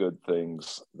all the good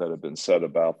things that have been said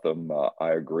about them, I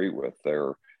agree with.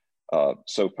 They're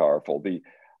so powerful.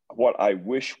 What I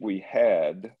wish we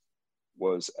had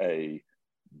was a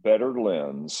better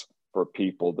lens for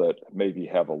people that maybe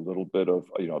have a little bit of,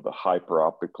 the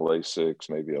hyperopic LASIKs,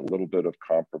 maybe a little bit of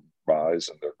compromise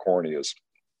in their corneas.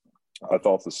 I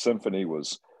thought the Symphony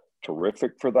was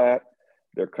terrific for that.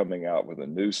 They're coming out with a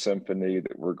new Symphony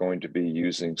that we're going to be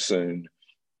using soon,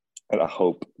 and I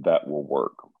hope that will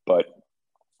work. But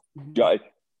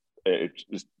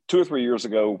just 2 or 3 years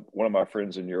ago, one of my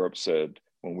friends in Europe said,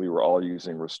 when we were all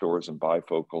using restores and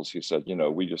bifocals, he said,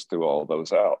 we just threw all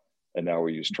those out, and now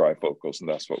we use trifocals, and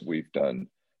that's what we've done.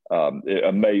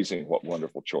 Amazing what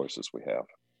wonderful choices we have.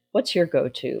 What's your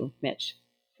go-to, Mitch,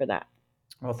 for that?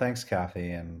 Well, thanks,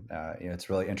 Kathy. And it's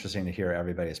really interesting to hear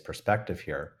everybody's perspective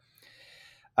here.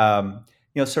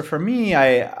 So for me,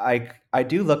 I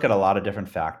do look at a lot of different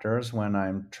factors when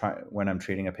I'm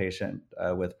treating a patient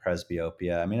with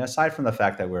presbyopia. I mean, aside from the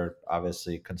fact that we're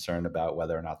obviously concerned about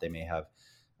whether or not they may have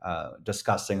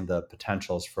discussing the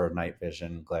potentials for night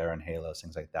vision, glare and halos,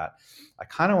 things like that, I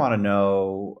kind of want to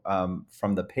know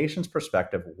from the patient's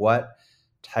perspective what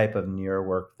type of near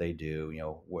work they do.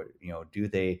 Do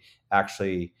they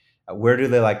actually, where do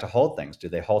they like to hold things? Do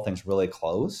they hold things really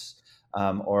close?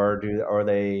 Or are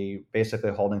they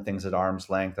basically holding things at arm's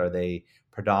length? Are they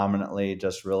predominantly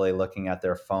just really looking at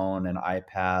their phone and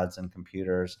iPads and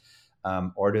computers?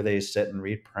 Or do they sit and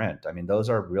read print? I mean, those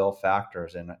are real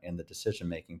factors in the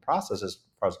decision-making process as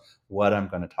far as what I'm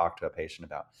going to talk to a patient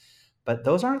about. But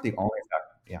those aren't the only factors.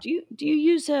 Yeah. Do you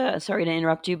use sorry to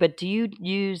interrupt you, but do you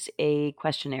use a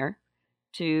questionnaire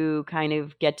to kind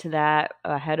of get to that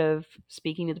ahead of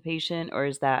speaking to the patient, or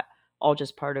is that all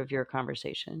just part of your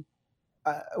conversation?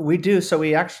 We do. So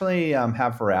we actually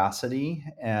have Veracity.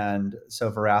 And so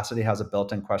Veracity has a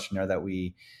built-in questionnaire that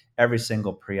every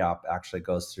single pre-op actually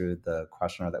goes through the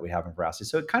questionnaire that we have in Veracity.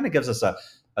 So it kind of gives us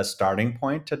a starting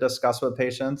point to discuss with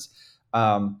patients.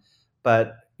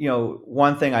 But,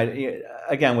 one thing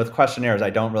again, with questionnaires,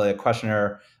 I don't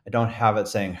have it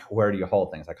saying, where do you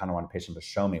hold things? I kind of want a patient to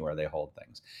show me where they hold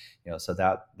things. So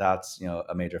that's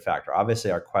a major factor.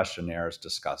 Obviously, our questionnaires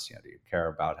discuss, do you care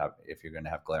about if you're going to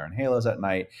have glare and halos at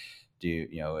night?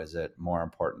 Is it more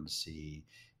important to see,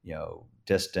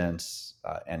 distance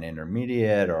and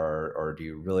intermediate, or do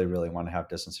you really, really want to have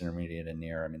distance, intermediate, and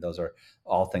near? I mean, those are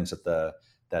all things that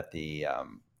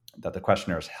the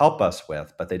questionnaires help us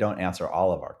with, but they don't answer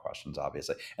all of our questions,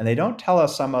 obviously. And they don't tell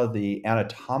us some of the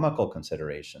anatomical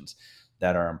considerations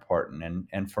that are important.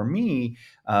 And for me,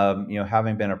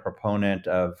 having been a proponent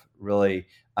of really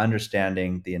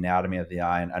understanding the anatomy of the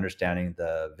eye and understanding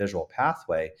the visual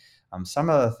pathway, some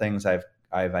of the things I've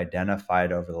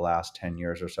identified over the last 10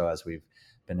 years or so as we've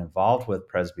been involved with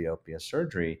presbyopia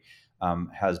surgery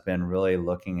has been really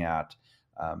looking at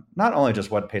not only just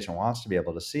what a patient wants to be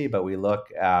able to see, but we look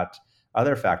at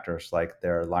other factors like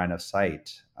their line of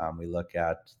sight. We look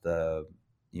at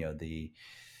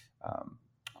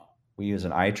we use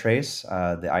an eye trace.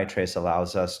 The eye trace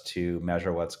allows us to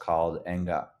measure what's called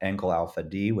angle alpha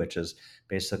D, which is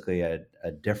basically a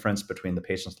difference between the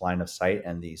patient's line of sight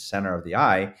and the center of the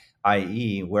eye,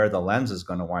 i.e. where the lens is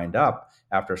going to wind up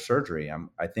after surgery.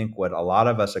 I think what a lot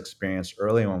of us experienced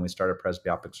early when we started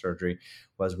presbyopic surgery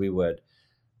was we would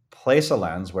place a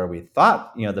lens where we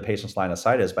thought, the patient's line of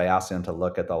sight is by asking them to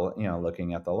look at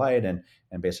looking at the light and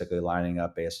basically lining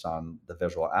up based on the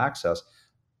visual axis.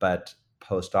 But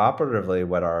post-operatively,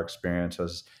 what our experience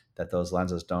was that those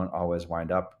lenses don't always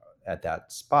wind up at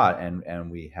that spot,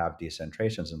 and we have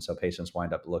decentrations. And so patients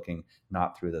wind up looking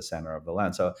not through the center of the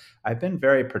lens. So I've been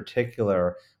very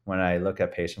particular when I look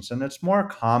at patients, and it's more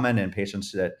common in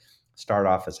patients that start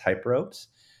off as hyperopes.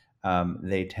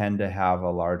 They tend to have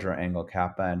a larger angle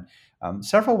kappa, and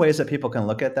several ways that people can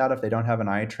look at that. If they don't have an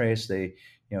eye trace,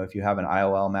 if you have an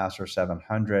IOL Master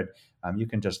 700, you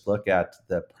can just look at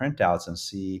the printouts and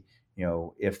see,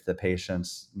 if the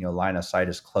patient's, line of sight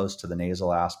is close to the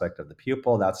nasal aspect of the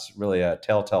pupil. That's really a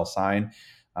telltale sign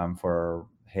for,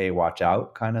 hey, watch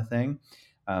out kind of thing.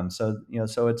 So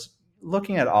it's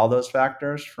looking at all those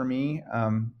factors for me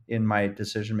in my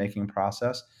decision-making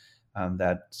process.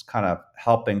 That's kind of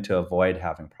helping to avoid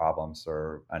having problems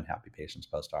or unhappy patients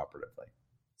post-operatively.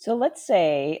 So let's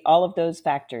say all of those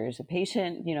factors, a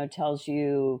patient, tells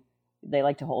you they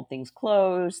like to hold things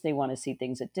close, they want to see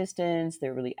things at distance,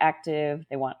 they're really active,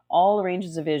 they want all the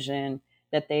ranges of vision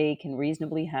that they can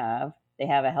reasonably have. They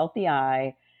have a healthy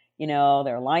eye,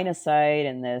 their line of sight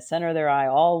and the center of their eye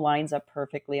all lines up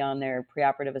perfectly on their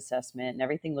preoperative assessment and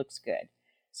everything looks good.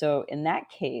 So in that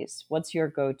case, what's your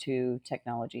go-to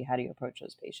technology? How do you approach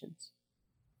those patients?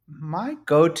 My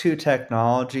go-to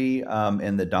technology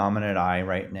in the dominant eye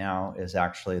right now is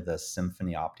actually the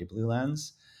Symphony OptiBlue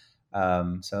lens.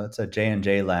 So it's a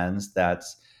J&J lens. The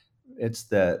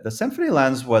Symphony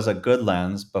lens was a good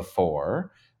lens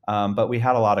before, but we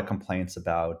had a lot of complaints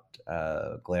about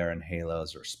glare and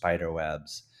halos or spider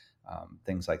webs.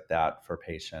 things like that for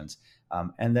patients,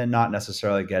 and then not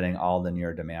necessarily getting all the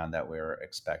near demand that we were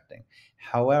expecting.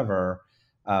 However,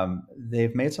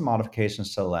 they've made some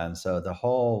modifications to the lens.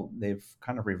 So they've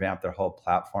kind of revamped their whole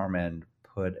platform and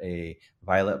put a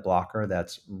violet blocker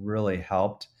that's really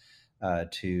helped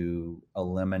to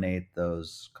eliminate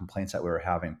those complaints that we were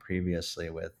having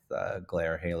previously with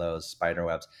glare, halos, spider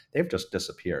webs. They've just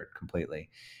disappeared completely.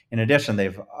 In addition,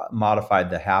 they've modified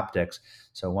the haptics.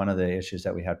 So one of the issues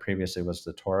that we had previously was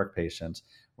the toric patients,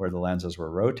 where the lenses were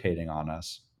rotating on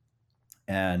us,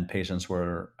 and patients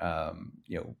were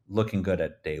looking good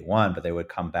at day one, but they would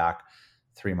come back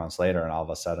 3 months later and all of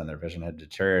a sudden their vision had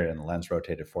deteriorated and the lens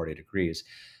rotated 40 degrees.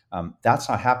 That's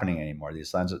not happening anymore.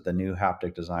 These lenses, the new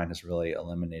haptic design has really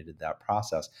eliminated that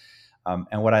process.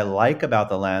 And what I like about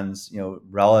the lens,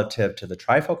 relative to the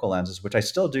trifocal lenses, which I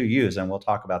still do use, and we'll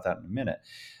talk about that in a minute.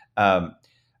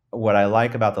 What I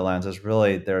like about the lens is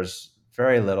really there's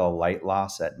very little light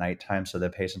loss at nighttime. So the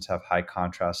patients have high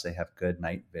contrast, they have good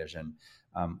night vision,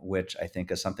 which I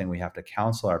think is something we have to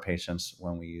counsel our patients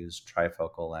when we use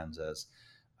trifocal lenses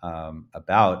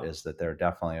about, is that there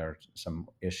definitely are some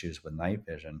issues with night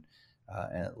vision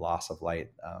and loss of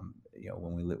light.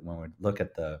 When we look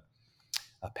at the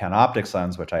PanOptix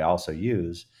lens, which I also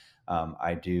use,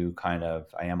 I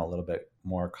am a little bit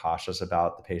more cautious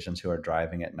about the patients who are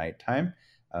driving at nighttime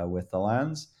with the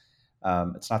lens.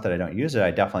 It's not that I don't use it; I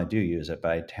definitely do use it,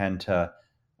 but I tend to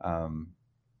kind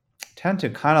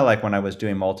of like when I was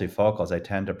doing multifocals, I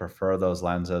tend to prefer those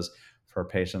lenses for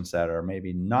patients that are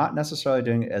maybe not necessarily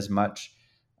doing as much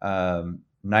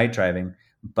night driving,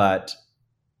 but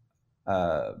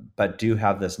do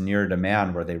have this near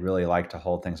demand where they really like to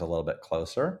hold things a little bit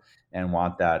closer and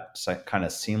want that kind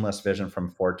of seamless vision from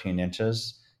 14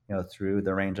 inches, through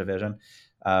the range of vision.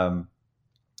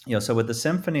 So with the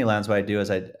Symphony lens, what I do is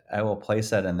I will place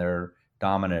that in their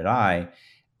dominant eye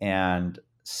and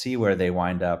see where they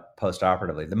wind up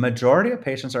postoperatively. The majority of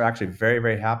patients are actually very,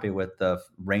 very happy with the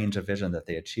range of vision that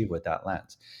they achieve with that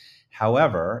lens.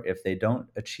 However, if they don't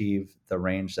achieve the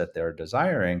range that they're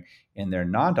desiring in their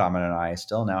non-dominant eye, I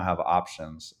still now have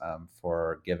options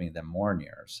for giving them more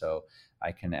near. So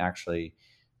I can actually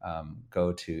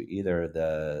go to either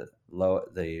the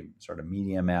sort of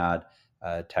medium ad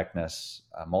Tecnis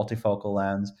multifocal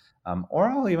lens, or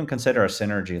I'll even consider a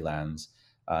Synergy lens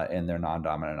in their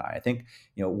non-dominant eye. I think,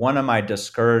 one of my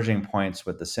discouraging points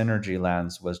with the Synergy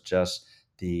lens was just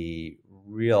the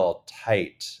real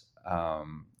tight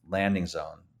landing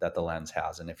zone that the lens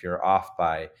has. And if you're off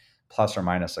by plus or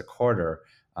minus a quarter,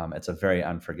 it's a very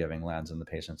unforgiving lens and the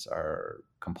patients are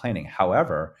complaining.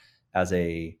 However, as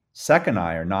a second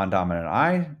eye or non-dominant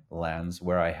eye lens,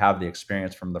 where I have the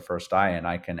experience from the first eye and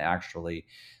I can actually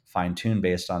fine tune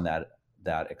based on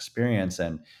that experience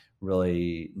and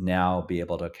really now be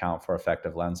able to account for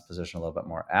effective lens position a little bit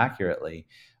more accurately,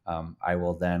 I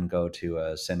will then go to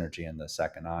a Synergy in the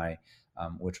second eye,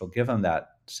 which will give them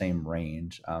that same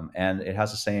range. And it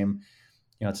has the same,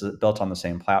 it's built on the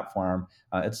same platform.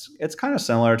 It's kind of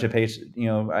similar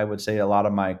to I would say a lot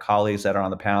of my colleagues that are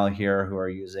on the panel here who are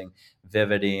using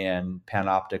Vivity and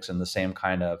PanOptix in the same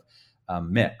kind of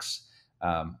mix.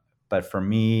 But for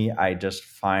me, I just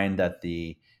find that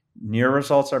the near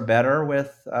results are better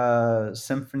with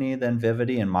Symphony than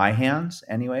Vivity in my hands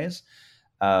anyways.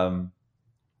 And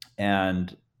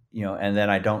then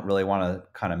I don't really want to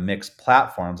kind of mix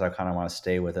platforms. I kind of want to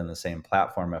stay within the same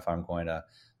platform if I'm going to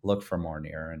look for more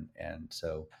near. And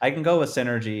so I can go with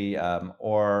Synergy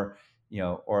or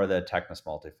the Tecnis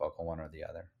multifocal, one or the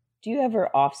other. Do you ever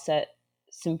offset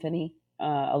Symphony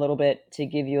a little bit to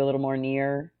give you a little more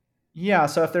near? Yeah.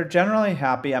 So if they're generally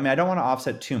happy, I don't want to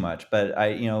offset too much, but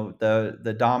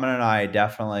the dominant eye,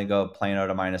 definitely go plano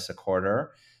to minus a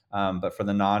quarter. But for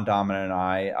the non-dominant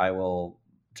eye, I will,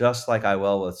 just like I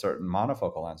will with certain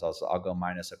monofocal lenses, I'll go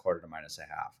minus a quarter to minus a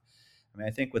half. I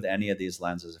think with any of these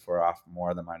lenses, if we're off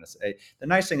more than minus eight, the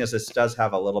nice thing is this does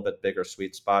have a little bit bigger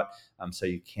sweet spot. So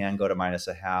you can go to minus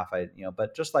a half,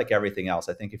 but just like everything else,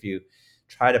 I think if you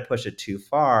try to push it too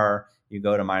far, you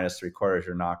go to minus three quarters,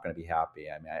 you're not going to be happy.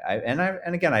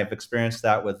 And again, I've experienced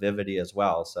that with Vivity as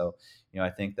well. So, I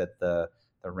think that the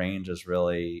range is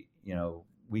really,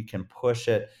 we can push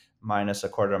it minus a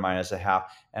quarter, minus a half.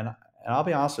 And I'll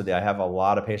be honest with you, I have a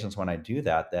lot of patients when I do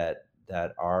that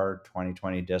are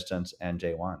 20/20 distance and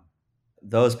J1.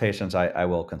 Those patients I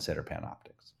will consider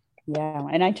PanOptix. Yeah,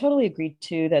 and I totally agree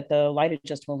too that the light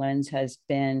adjustable lens has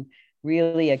been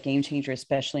really a game changer,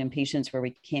 especially in patients where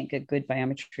we can't get good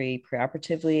biometry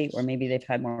preoperatively, or maybe they've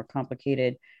had more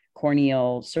complicated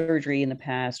corneal surgery in the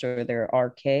past, or they're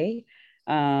RK.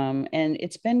 And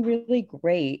it's been really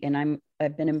great. And I'm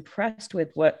I've been impressed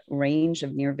with what range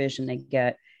of near vision they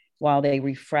get while they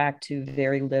refract to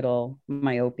very little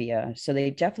myopia. So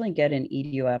they definitely get an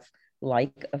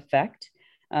EDOF-like effect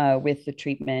with the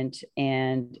treatment.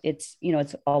 And it's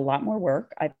a lot more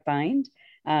work, I find,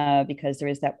 because there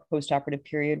is that postoperative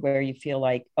period where you feel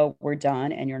like, oh, we're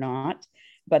done, and you're not.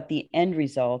 But the end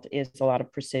result is a lot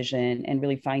of precision and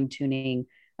really fine tuning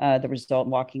the result,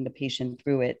 walking the patient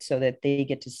through it so that they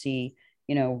get to see,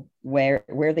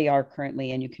 where they are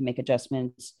currently, and you can make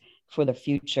adjustments for the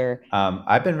future.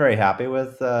 I've been very happy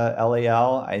with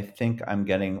LAL. I think I'm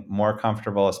getting more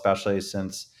comfortable, especially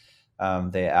since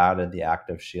they added the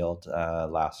Active Shield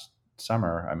last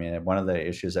summer. I mean, one of the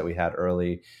issues that we had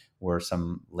early were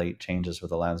some late changes with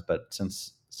the lens, but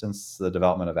since the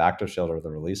development of Active Shield, or the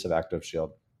release of Active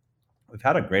Shield, we've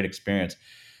had a great experience.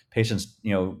 Patients,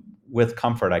 with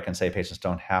comfort, I can say patients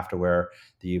don't have to wear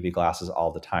the UV glasses all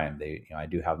the time. I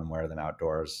do have them wear them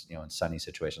outdoors, in sunny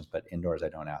situations, but indoors I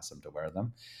don't ask them to wear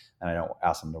them, and I don't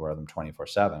ask them to wear them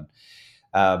 24/7.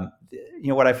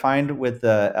 What I find with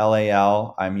the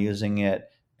LAL, I'm using it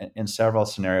in several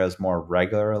scenarios more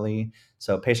regularly.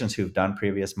 So patients who've done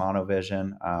previous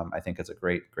monovision, I think it's a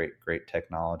great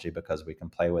technology because we can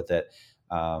play with it,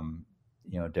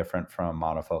 different from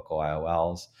monofocal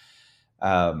IOLs.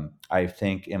 I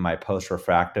think in my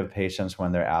post-refractive patients,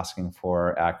 when they're asking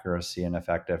for accuracy and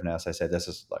effectiveness, I say, this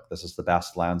is the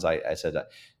best lens. I said,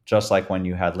 just like when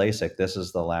you had LASIK, this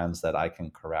is the lens that I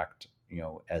can correct,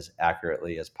 as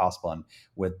accurately as possible and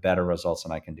with better results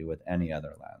than I can do with any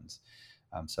other lens.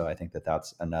 So I think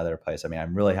that's another place. I mean,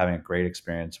 I'm really having a great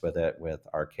experience with it with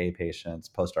RK patients,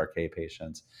 post-RK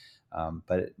patients,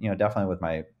 but definitely with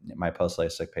my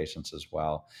post-LASIK patients as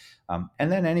well.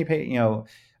 And then any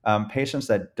patients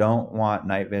that don't want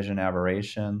night vision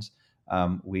aberrations,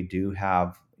 we do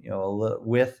have,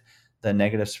 with the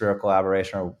negative spherical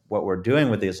aberration, or what we're doing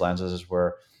with these lenses is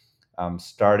we're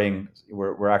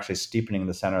actually steepening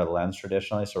the center of the lens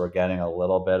traditionally. So we're getting a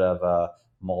little bit of a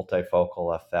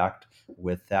multifocal effect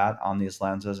with that on these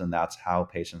lenses. And that's how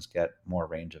patients get more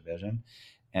range of vision.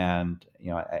 And,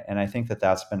 and I think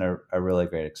that's been a really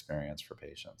great experience for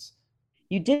patients.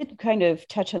 You did kind of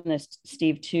touch on this,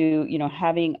 Steve, too,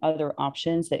 having other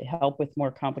options that help with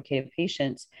more complicated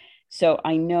patients. So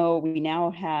I know we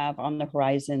now have on the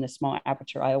horizon the small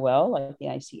aperture IOL, like the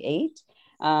IC-8.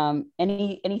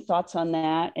 Any thoughts on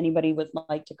that? Anybody would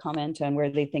like to comment on where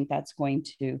they think that's going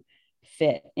to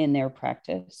fit in their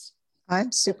practice?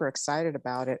 I'm super excited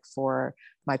about it for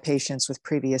my patients with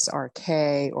previous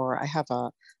RK, or I have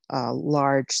a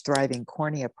large thriving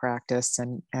cornea practice,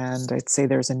 and I'd say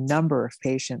there's a number of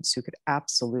patients who could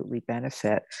absolutely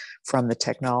benefit from the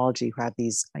technology who have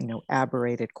these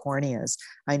aberrated corneas.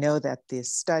 I know that the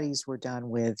studies were done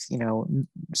with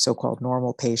so-called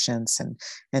normal patients,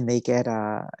 and they get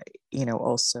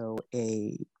also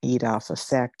a EDOF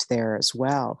effect there as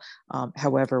well.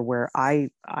 However, where I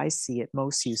see it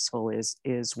most useful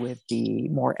is with the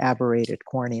more aberrated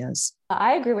corneas.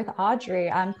 I agree with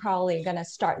Audrey. I'm probably going to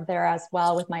start there as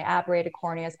well with my aberrated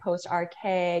corneas,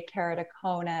 post-RK,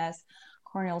 keratoconus,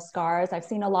 corneal scars. I've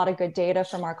seen a lot of good data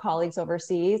from our colleagues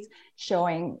overseas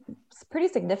showing pretty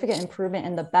significant improvement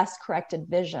in the best corrected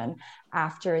vision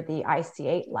after the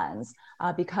IC-8 lens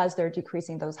because they're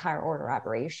decreasing those higher order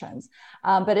aberrations.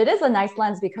 But it is a nice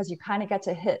lens because you kind of get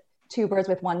to hit two birds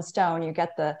with one stone. You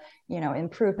get the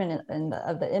improvement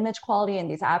of the image quality in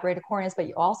these aberrated corneas, but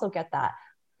you also get that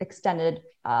extended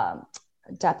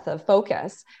depth of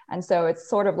focus. And so it's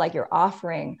sort of like you're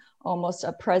offering almost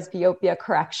a presbyopia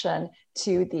correction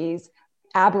to these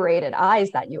aberrated eyes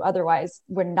that you otherwise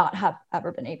would not have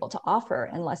ever been able to offer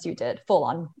unless you did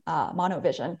full-on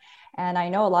monovision. And I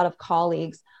know a lot of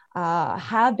colleagues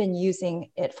have been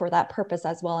using it for that purpose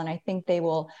as well. And I think they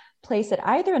will place it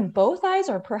either in both eyes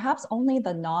or perhaps only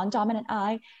the non-dominant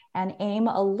eye and aim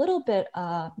a little bit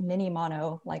mini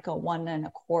mono, like a 1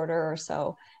 1/4 or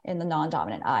so in the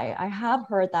non-dominant eye. I have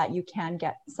heard that you can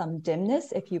get some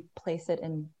dimness if you place it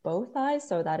in both eyes.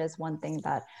 So that is one thing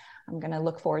that I'm going to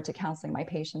look forward to counseling my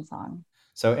patients on.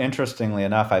 So interestingly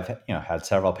enough, I've had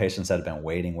several patients that have been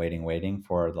waiting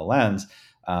for the lens.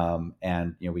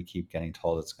 And we keep getting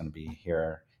told it's going to be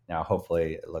here now.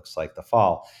 Hopefully it looks like the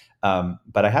fall.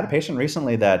 But I had a patient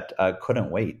recently that couldn't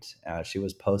wait. She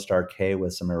was post-RK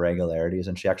with some irregularities,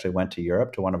 and she actually went to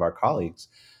Europe to one of our colleagues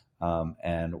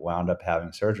and wound up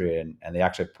having surgery. And they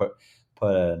actually put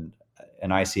an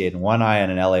IC-8 in one eye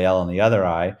and an LAL in the other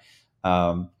eye.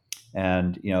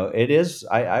 And it is.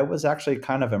 I was actually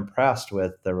kind of impressed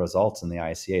with the results in the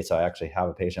IC-8. So I actually have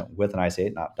a patient with an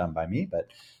IC-8, not done by me, but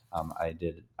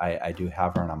I do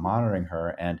have her and I'm monitoring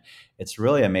her, and it's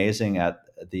really amazing at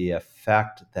the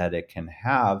effect that it can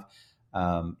have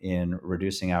in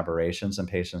reducing aberrations in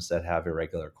patients that have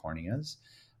irregular corneas,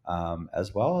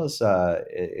 as well as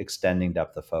extending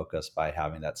depth of focus by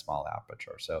having that small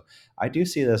aperture. So I do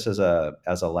see this as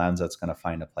a lens that's going to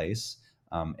find a place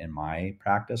in my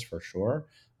practice for sure,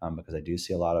 because I do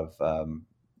see a lot of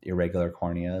irregular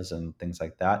corneas and things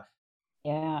like that.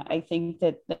 Yeah, I think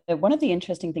that one of the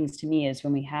interesting things to me is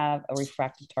when we have a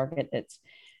refractive target that's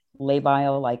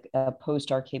labile, like a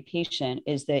post-RK patient,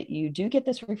 is that you do get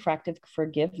this refractive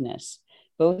forgiveness,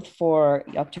 both for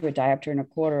up to a diopter and a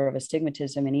quarter of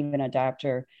astigmatism and even a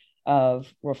diopter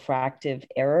of refractive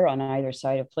error on either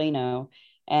side of plano.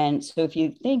 And so if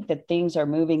you think that things are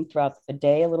moving throughout the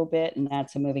day a little bit, and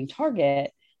that's a moving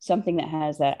target, something that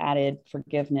has that added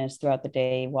forgiveness throughout the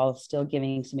day while still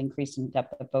giving some increase in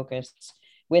depth of focus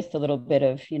with a little bit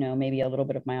of, maybe a little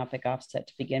bit of myopic offset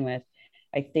to begin with,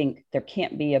 I think there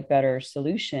can't be a better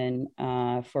solution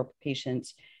for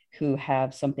patients who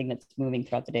have something that's moving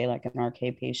throughout the day, like an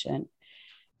RK patient.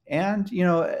 And,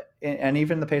 and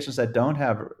even the patients that don't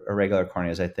have irregular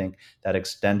corneas, I think that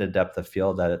extended depth of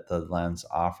field that the lens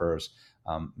offers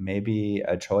may be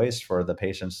a choice for the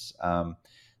patients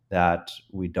that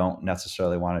we don't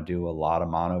necessarily want to do a lot of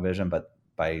monovision, but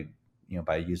by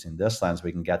using this lens,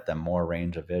 we can get them more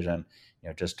range of vision,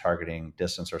 just targeting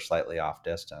distance or slightly off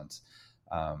distance,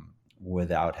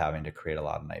 without having to create a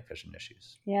lot of night vision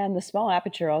issues. Yeah, and the small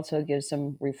aperture also gives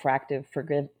some refractive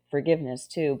forgiveness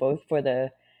too, both for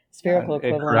the spherical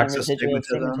equivalent and residual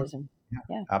astigmatism.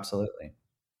 Yeah, absolutely.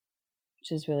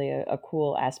 Which is really a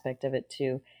cool aspect of it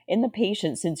too. In the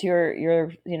patient, since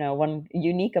you're one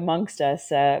unique amongst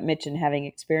us, Mitch, and having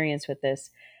experience with this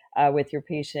with your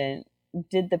patient,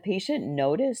 did the patient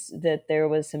notice that there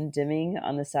was some dimming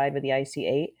on the side with the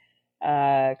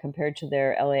IC8 compared to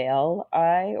their LAL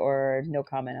eye, or no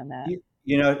comment on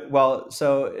that? Well,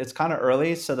 so it's kind of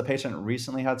early. So the patient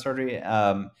recently had surgery,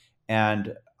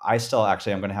 and I still I'm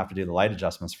going to have to do the light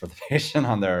adjustments for the patient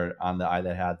on the eye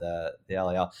that had the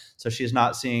LAL. So she's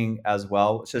not seeing as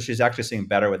well. So she's actually seeing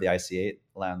better with the IC8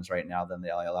 lens right now than the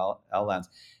LAL lens.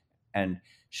 And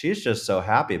she's just so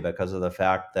happy because of the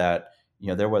fact that,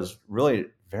 there was really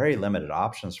very limited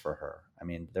options for her. I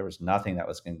mean, there was nothing that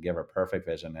was going to give her perfect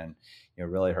vision. And,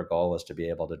 really her goal was to be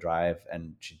able to drive,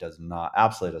 and she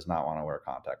absolutely does not want to wear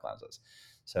contact lenses.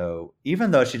 So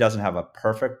even though she doesn't have a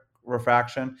perfect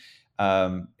refraction,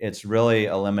 it's really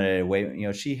eliminated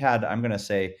way. She had, I'm going to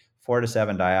say, 4 to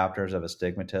 7 diopters of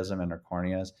astigmatism in her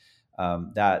corneas.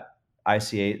 That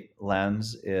IC8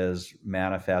 lens is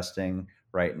manifesting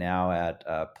right now at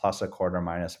plus a quarter,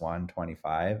 minus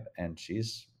 125, and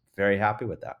she's very happy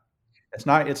with that. It's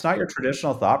not your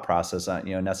traditional thought process,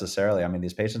 necessarily. I mean,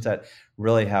 these patients that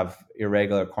really have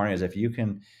irregular corneas, if you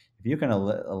can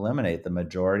eliminate the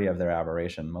majority of their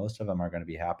aberration, most of them are going to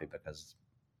be happy because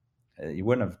you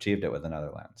wouldn't have achieved it with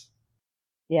another lens.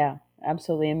 Yeah,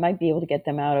 absolutely. And might be able to get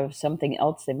them out of something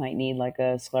else they might need, like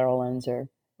a scleral lens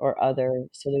or other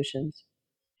solutions.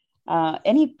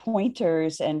 Any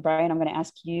pointers? And Brian, I'm going to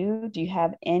ask you, do you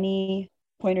have any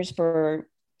pointers for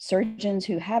surgeons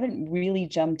who haven't really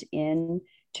jumped in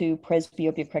to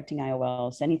presbyopia correcting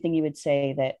IOLs? Anything you would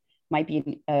say that might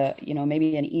be,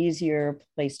 maybe an easier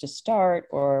place to start,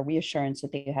 or reassurance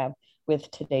that they have with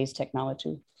today's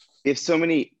technology? We have so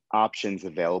many options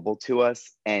available to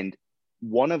us, and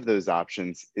one of those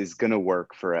options is going to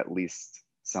work for at least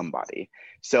somebody.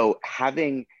 So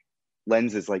having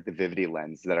lenses like the Vivity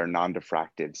lens that are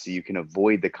non-diffractive, so you can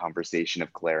avoid the conversation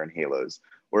of glare and halos,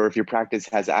 or if your practice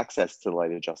has access to the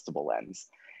light adjustable lens,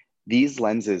 these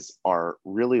lenses are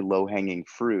really low-hanging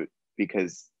fruit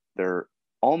because they're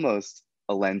almost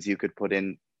a lens you could put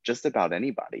in just about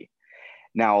anybody.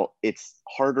 Now, it's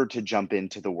harder to jump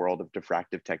into the world of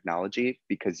diffractive technology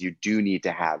because you do need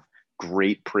to have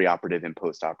great preoperative and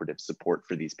postoperative support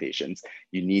for these patients.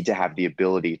 You need to have the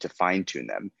ability to fine-tune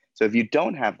them. So if you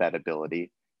don't have that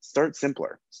ability, start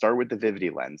simpler. Start with the Vivity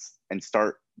lens and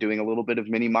start doing a little bit of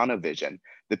mini monovision.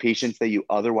 The patients that you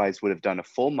otherwise would have done a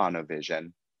full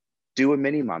monovision, do a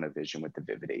mini monovision with the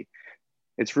Vivity.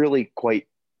 It's really quite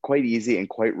easy and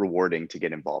quite rewarding to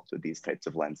get involved with these types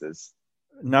of lenses.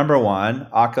 Number one,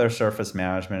 ocular surface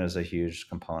management is a huge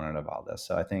component of all this.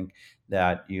 So I think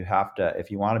that you have to,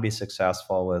 if you want to be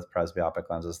successful with presbyopic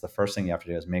lenses, the first thing you have to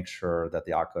do is make sure that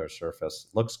the ocular surface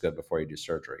looks good before you do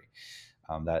surgery.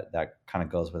 That kind of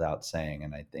goes without saying.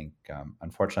 And I think,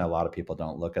 unfortunately, a lot of people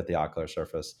don't look at the ocular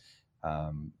surface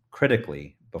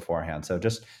critically beforehand. So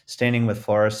just staining with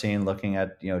fluorescein, looking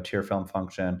at, tear film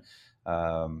function,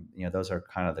 those are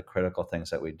kind of the critical things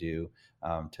that we do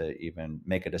to even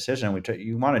make a decision.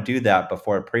 You want to do that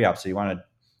before pre-op. So you want to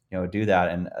do that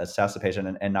and assess the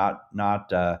patient, and not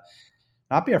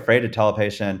be afraid to tell a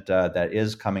patient that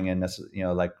is coming in,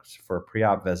 like for a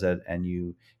pre-op visit, and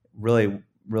you really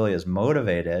is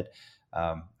motivated.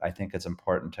 I think it's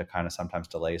important to kind of sometimes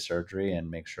delay surgery and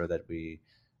make sure that we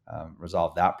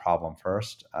resolve that problem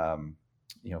first,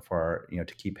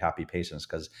 to keep happy patients,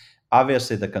 because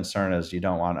obviously the concern is you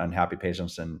don't want unhappy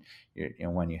patients, and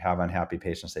when you have unhappy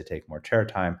patients, they take more chair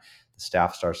time. The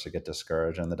staff starts to get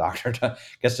discouraged, and the doctor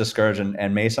gets discouraged,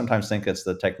 and may sometimes think it's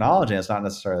the technology. It's not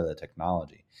necessarily the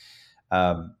technology.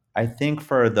 I think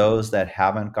for those that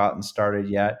haven't gotten started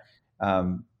yet,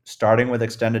 starting with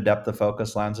extended depth of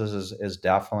focus lenses is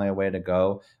definitely a way to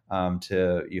go.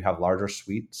 You have larger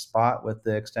sweet spot with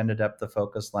the extended depth of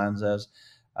focus lenses,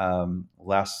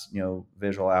 less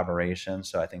visual aberration.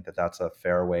 So I think that's a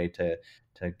fair way to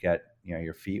get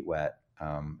your feet wet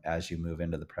as you move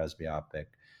into the presbyopic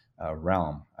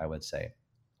realm, I would say.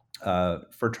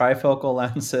 For trifocal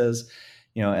lenses,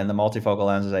 and the multifocal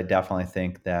lenses, I definitely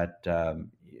think that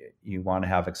you want to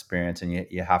have experience, and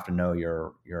you have to know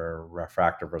your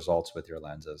refractive results with your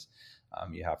lenses.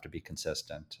 You have to be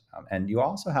consistent, and you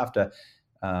also have to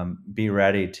be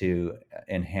ready to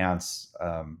enhance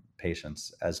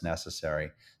patients as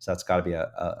necessary. So that's got to be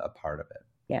a part of it.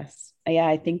 Yes. Yeah,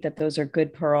 I think that those are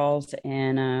good pearls,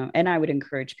 and I would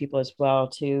encourage people as well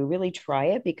to really try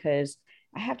it, because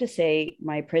I have to say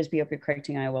my presbyopia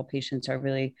correcting IOL patients are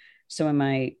really some of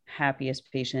my happiest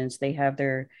patients. They have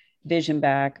their vision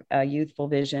back, youthful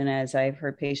vision, as I've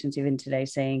heard patients even today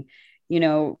saying,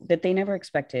 that they never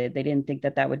expected. They didn't think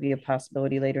that that would be a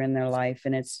possibility later in their life.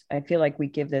 And I feel like we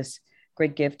give this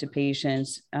great gift to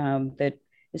patients that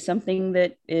is something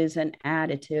that is an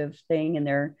additive thing in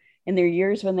their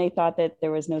years when they thought that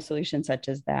there was no solution such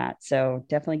as that. So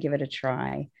definitely give it a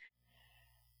try.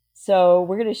 So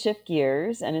we're going to shift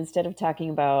gears, and instead of talking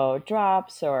about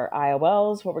drops or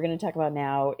IOLs, what we're going to talk about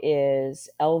now is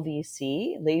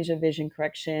LVC, laser vision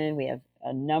correction. We have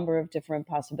a number of different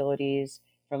possibilities,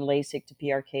 from LASIK to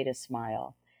PRK to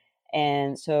SMILE.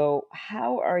 And so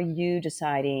how are you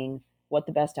deciding what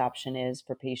the best option is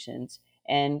for patients?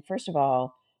 And first of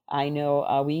all, I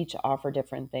know we each offer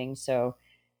different things. So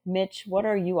Mitch, what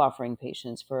are you offering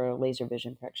patients for laser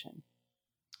vision correction?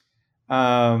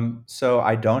 So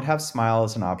I don't have SMILE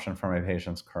as an option for my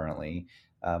patients currently.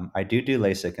 I do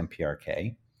LASIK and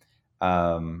PRK.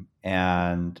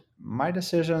 And my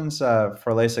decisions for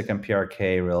LASIK and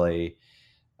PRK really,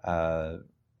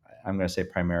 I'm going to say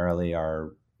primarily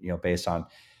are, based on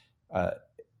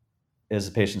is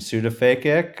the patient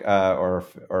pseudophakic or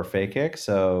phakic?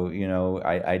 So,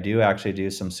 I do actually do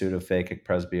some pseudophakic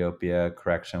presbyopia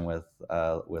correction with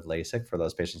LASIK for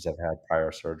those patients that have had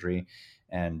prior surgery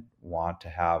and want to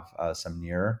have some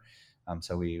near.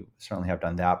 So we certainly have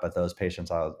done that, but those patients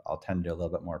I'll tend to do a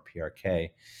little bit more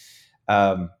PRK.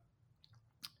 For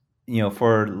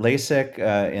LASIK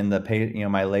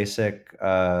my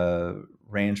LASIK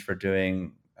range for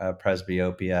doing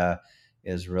presbyopia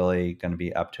is really going to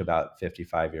be up to about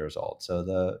 55 years old. So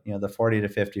the 40 to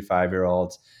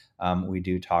 55-year-olds, we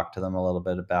do talk to them a little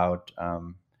bit about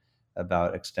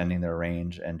extending their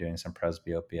range and doing some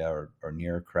presbyopia or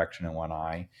near correction in one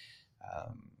eye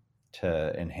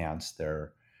to enhance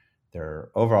their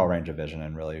overall range of vision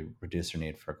and really reduce their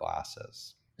need for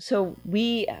glasses. So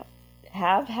we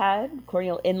have had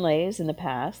corneal inlays in the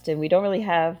past, and we don't really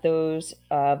have those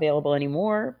available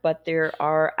anymore, but there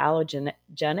are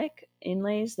allogenic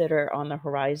inlays that are on the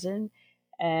horizon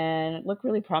and look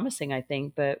really promising, I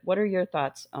think. But what are your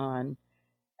thoughts on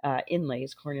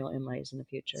corneal inlays in the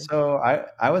future? So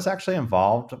I was actually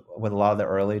involved with a lot of the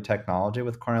early technology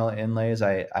with corneal inlays.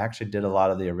 I actually did a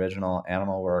lot of the original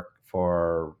animal work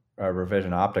for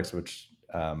Revision Optics, which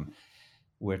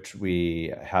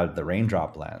we had the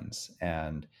raindrop lens,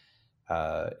 and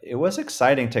it was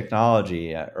exciting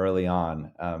technology early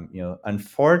on.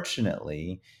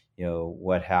 Unfortunately,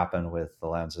 what happened with the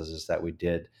lenses is that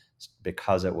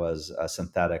because it was a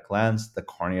synthetic lens, the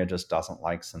cornea just doesn't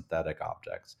like synthetic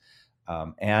objects.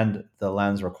 And the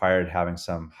lens required having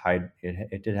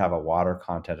it did have a water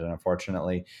content, and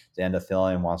unfortunately, the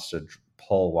endothelium wants to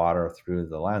pull water through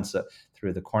the lens,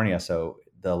 through the cornea. So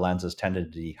the lenses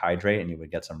tended to dehydrate, and you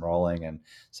would get some rolling and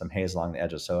some haze along the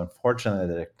edges. So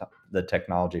unfortunately, the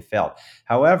technology failed.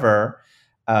 However,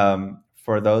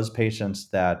 for those patients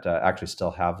that actually still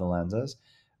have the lenses,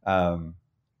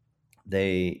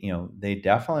 they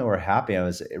definitely were happy. It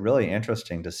was really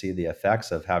interesting to see the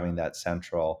effects of having that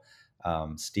central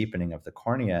steepening of the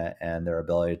cornea and their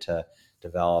ability to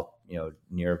develop,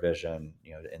 near vision,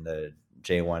 in the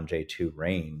J1, J2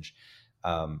 range.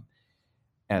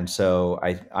 And so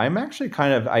I'm actually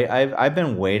I've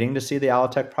been waiting to see the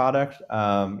Allotech product,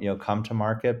 come to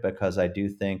market, because I do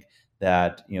think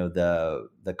that,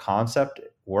 the concept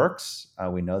works.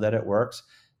 We know that it works.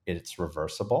 It's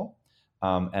reversible.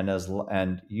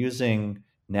 And using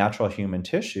natural human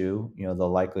tissue, the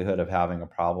likelihood of having a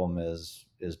problem is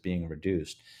being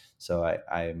reduced. So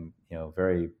I'm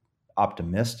very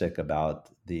optimistic about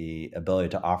the ability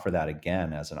to offer that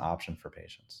again as an option for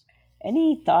patients.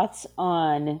 Any thoughts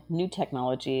on new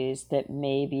technologies that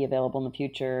may be available in the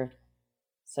future,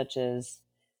 such as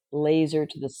laser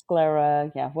to the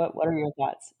sclera? Yeah, what are your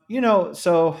thoughts?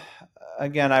 So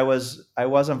again, I was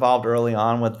involved early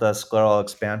on with the scleral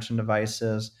expansion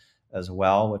devices as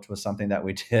well, which was something that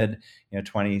we did,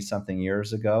 20 something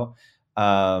years ago.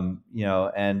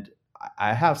 And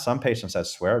I have some patients that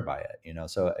swear by it,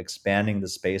 so expanding the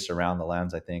space around the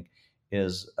lens, I think,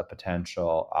 is a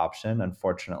potential option.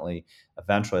 Unfortunately,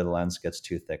 eventually the lens gets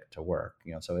too thick to work,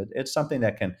 so it's something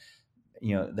that can,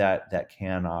 that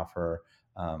can offer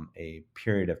a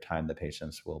period of time the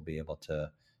patients will be able to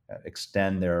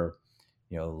extend their,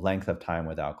 length of time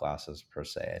without glasses per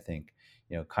se. I think,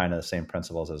 kind of the same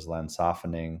principles as lens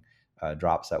softening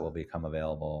drops that will become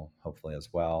available hopefully as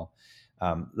well.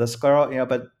 The scleral,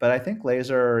 but I think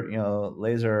laser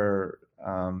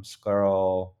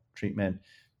scleral treatment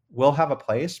will have a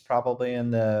place probably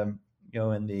in the,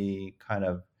 in the kind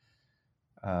of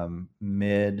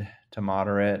mid to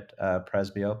moderate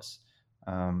presbyopes,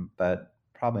 but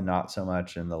probably not so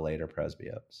much in the later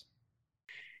presbyopes.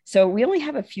 So we only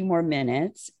have a few more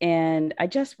minutes, and I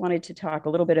just wanted to talk a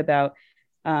little bit about,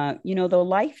 the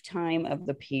lifetime of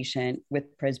the patient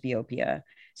with presbyopia.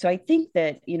 So I think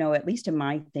that, at least in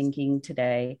my thinking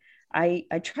today, I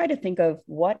try to think of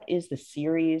what is the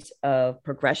series of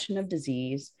progression of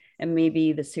disease and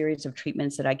maybe the series of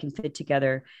treatments that I can fit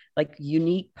together, like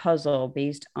unique puzzle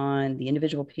based on the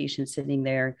individual patient sitting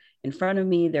there in front of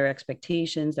me, their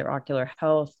expectations, their ocular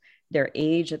health, their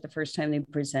age at the first time they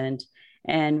present,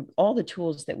 and all the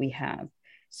tools that we have.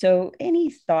 So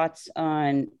any thoughts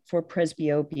on, for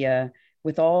presbyopia,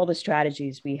 with all the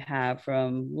strategies we have,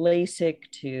 from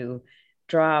LASIK to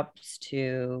drops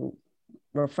to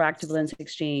refractive lens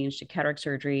exchange to cataract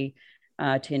surgery,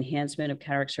 to enhancement of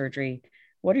cataract surgery?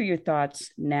 What are your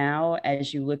thoughts now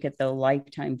as you look at the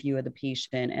lifetime view of the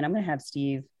patient? And I'm going to have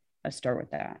Steve start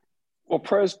with that. Well,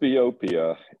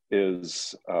 presbyopia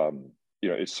is,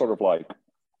 it's sort of like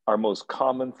our most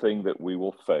common thing that we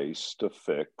will face to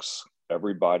fix.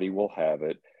 Everybody will have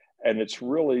it. And it's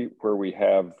really where we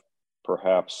have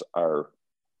perhaps our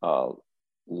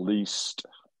least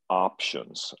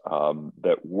options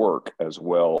that work as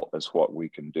well as what we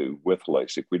can do with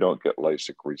LASIK. We don't get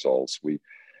LASIK results. We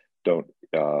don't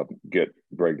get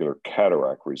regular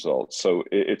cataract results. So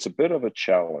it's a bit of a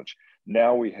challenge.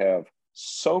 Now we have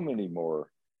so many more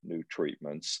new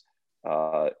treatments.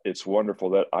 It's wonderful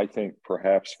that I think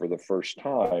perhaps for the first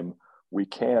time, we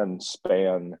can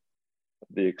span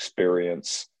the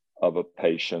experience of a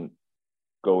patient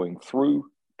going through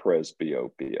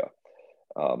presbyopia.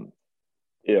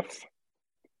 If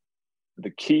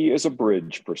the key is a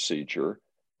bridge procedure,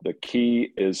 the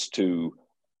key is to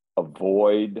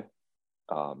avoid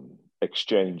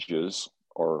exchanges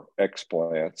or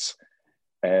explants.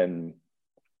 And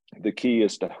the key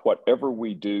is to whatever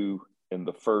we do in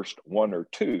the first one or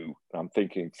two, I'm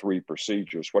thinking 3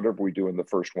 procedures, whatever we do in the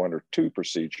first 1 or 2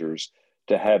 procedures,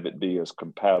 to have it be as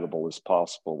compatible as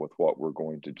possible with what we're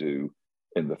going to do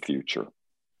in the future.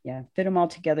 Yeah, fit them all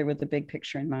together with the big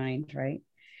picture in mind, right?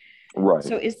 Right.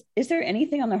 So is there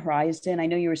anything on the horizon? I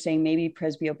know you were saying maybe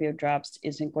presbyopia drops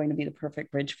isn't going to be the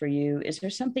perfect bridge for you. Is there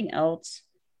something else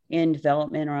in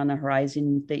development or on the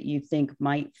horizon that you think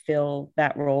might fill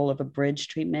that role of a bridge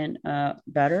treatment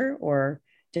better or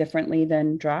differently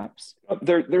than drops?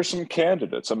 There's some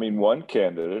candidates. I mean, one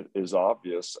candidate is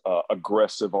obvious,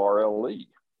 aggressive RLE,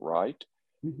 right?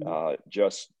 Mm-hmm.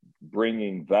 Just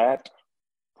bringing that,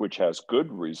 which has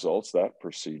good results, that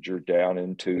procedure down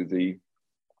into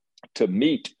to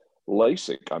meet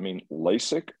LASIK. I mean,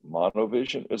 LASIK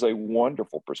monovision is a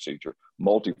wonderful procedure.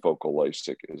 Multifocal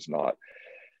LASIK is not.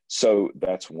 So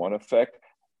that's one effect.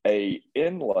 A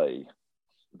inlay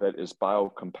that is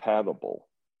biocompatible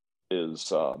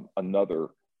is another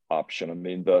option. I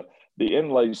mean, the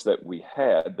inlays that we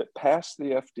had that passed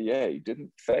the FDA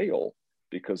didn't fail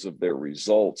because of their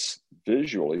results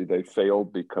visually. They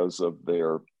failed because of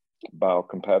their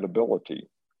biocompatibility.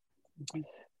 Mm-hmm.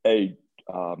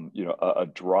 A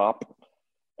drop,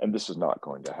 and this is not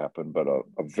going to happen, but a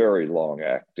very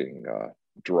long-acting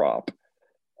drop.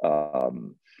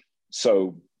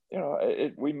 So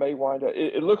we may wind up,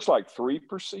 it looks like 3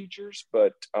 procedures,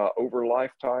 but over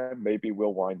lifetime, maybe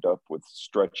we'll wind up with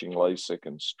stretching LASIK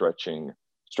and stretching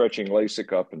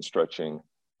LASIK up and stretching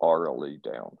RLE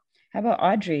down. How about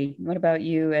Audrey? What about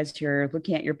you as you're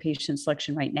looking at your patient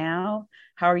selection right now?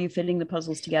 How are you fitting the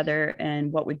puzzles together,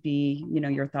 and what would be,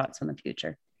 your thoughts on the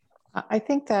future? I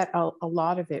think that a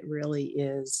lot of it really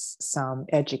is some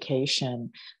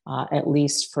education, at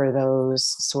least for those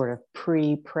sort of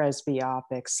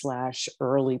pre-presbyopic /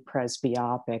 early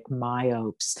presbyopic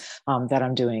myopes that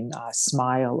I'm doing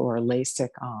SMILE or LASIK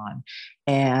on.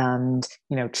 And,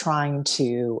 trying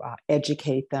to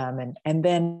educate them and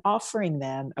then offering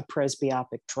them a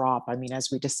presbyopic drop. I mean, as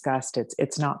we discussed,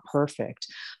 it's not perfect,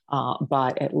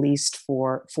 but at least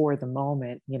for the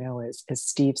moment, as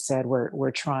Steve said,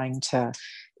 we're trying to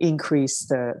increase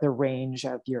the range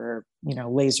of your,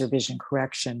 laser vision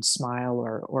correction, SMILE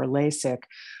or LASIK,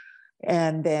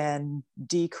 and then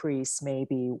decrease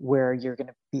maybe where you're going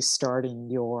to be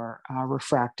starting your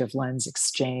refractive lens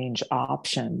exchange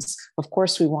options. Of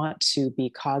course, we want to be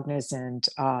cognizant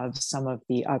of some of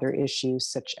the other issues,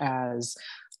 such as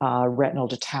retinal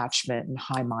detachment and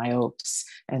high myopes.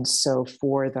 And so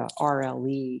for the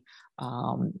RLE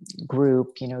group,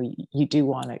 you do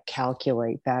want to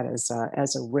calculate that as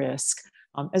a risk,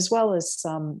 as well as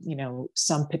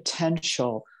some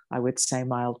potential, I would say,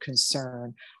 mild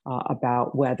concern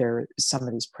about whether some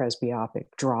of these presbyopic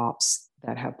drops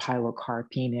that have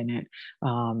pilocarpine in it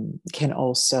can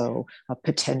also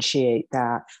potentiate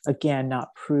that. Again,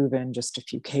 not proven, just a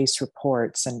few case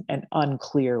reports and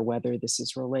unclear whether this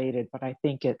is related. But I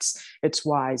think it's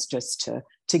wise just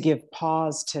to give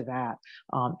pause to that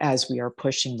as we are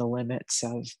pushing the limits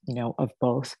of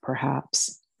both,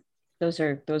 perhaps. Those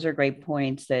are great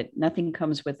points, that nothing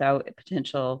comes without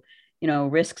potential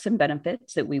risks and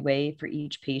benefits that we weigh for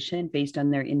each patient based on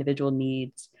their individual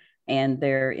needs and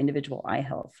their individual eye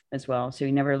health as well. So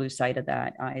you never lose sight of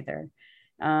that either.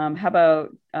 How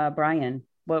about Brian?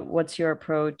 What's your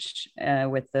approach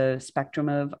with the spectrum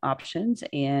of options,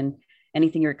 and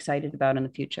anything you're excited about in the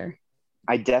future?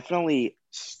 I definitely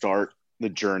start the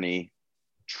journey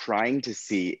trying to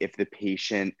see if the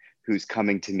patient who's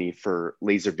coming to me for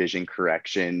laser vision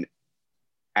correction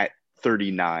at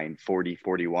 39, 40,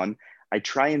 41, I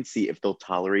try and see if they'll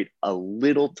tolerate a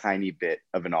little tiny bit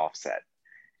of an offset.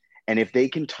 And if they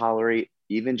can tolerate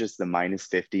even just the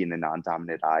 -50 in the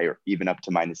non-dominant eye, or even up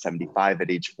to -75 at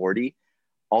age 40,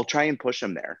 I'll try and push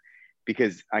them there,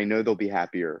 because I know they'll be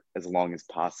happier as long as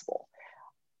possible.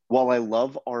 While I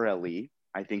love RLE,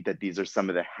 I think that these are some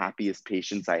of the happiest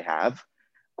patients I have.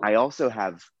 I also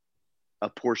have a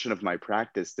portion of my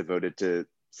practice devoted to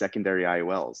secondary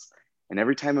IOLs. And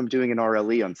every time I'm doing an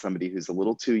RLE on somebody who's a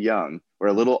little too young or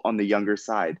a little on the younger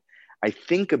side, I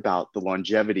think about the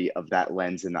longevity of that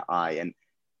lens in the eye. And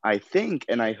I think,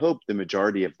 and I hope, the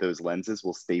majority of those lenses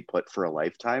will stay put for a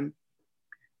lifetime.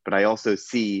 But I also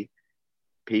see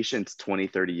patients 20,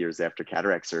 30 years after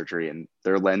cataract surgery and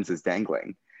their lens is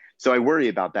dangling. So I worry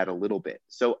about that a little bit.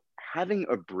 So having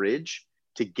a bridge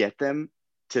to get them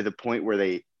to the point where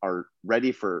they are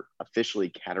ready for officially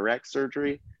cataract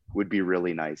surgery would be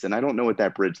really nice. And I don't know what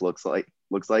that bridge looks like.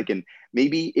 And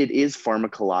maybe it is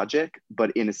pharmacologic,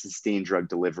 but in a sustained drug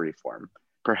delivery form.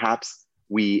 Perhaps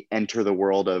we enter the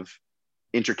world of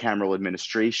intracameral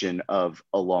administration of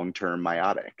a long-term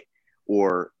miotic,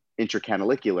 or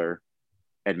intracanalicular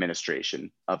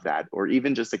administration of that, or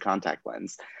even just a contact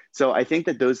lens. So I think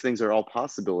that those things are all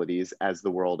possibilities as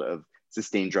the world of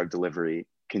sustained drug delivery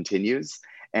continues.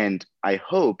 And I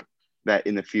hope that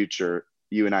in the future,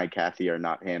 you and I, Kathy, are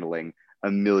not handling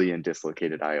 1 million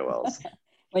dislocated IOLs.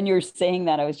 When you were saying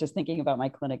that, I was just thinking about my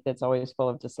clinic that's always full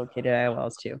of dislocated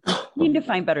IOLs too. We need to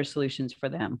find better solutions for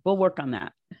them. We'll work on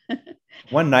that.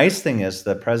 One nice thing is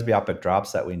the presbyopic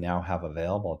drops that we now have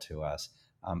available to us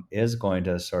is going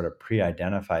to sort of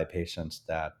pre-identify patients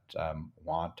that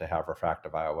want to have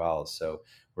refractive IOLs. So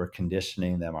we're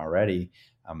conditioning them already.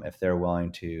 If they're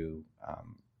willing to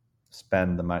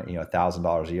spend the money,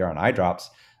 $1,000 a year on eye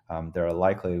drops, they're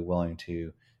likely willing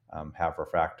to have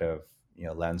refractive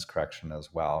lens correction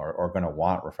as well, or going to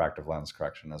want refractive lens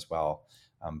correction as well,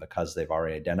 because they've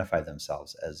already identified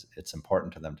themselves as it's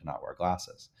important to them to not wear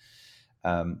glasses.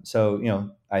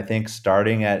 So, I think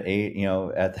starting at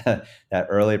that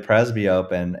early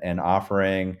presbyope and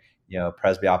offering,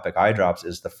 presbyopic eye drops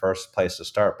is the first place to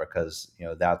start, because,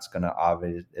 that's going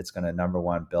to it's going to, number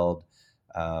one, build,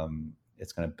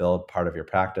 it's going to build part of your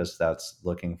practice that's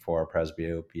looking for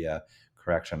presbyopia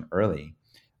correction early.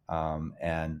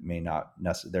 And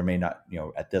there may not,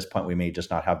 at this point, we may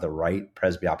just not have the right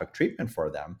presbyopic treatment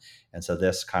for them. And so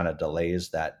this kind of delays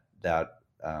that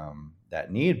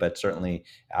that need. But certainly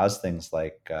as things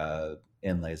like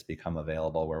inlays become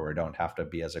available where we don't have to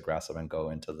be as aggressive and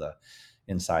go into the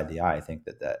inside the eye, I think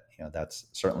that that's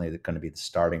certainly going to be the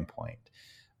starting point.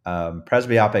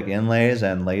 Presbyopic inlays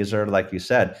and laser, like you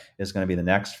said, is going to be the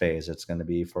next phase. It's going to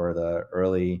be for the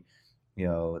early,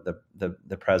 the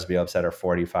presbyopes that are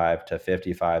 45 to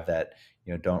 55 that,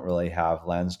 don't really have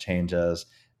lens changes.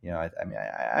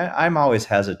 I'm always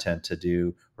hesitant to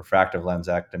do refractive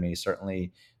lensectomy,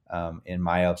 certainly in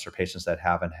myopes or patients that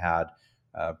haven't had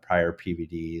prior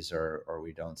PVDs or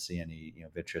we don't see any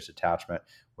vitreous attachment,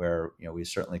 where we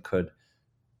certainly could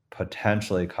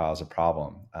potentially cause a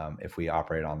problem if we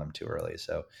operate on them too early.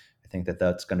 So I think that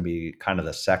that's going to be kind of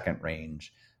the second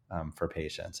range for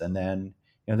patients, and then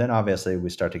obviously we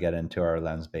start to get into our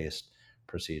lens-based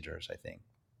procedures, I think,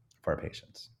 for our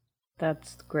patients.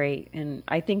 That's great. And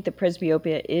I think the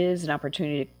presbyopia is an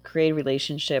opportunity to create a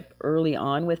relationship early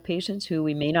on with patients who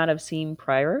we may not have seen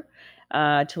prior,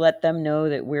 to let them know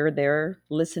that we're there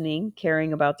listening,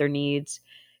 caring about their needs,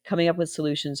 coming up with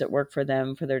solutions that work for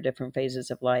them for their different phases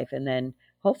of life. And then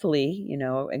hopefully,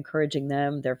 encouraging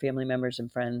them, their family members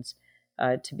and friends,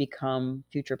 to become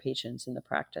future patients in the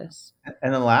practice.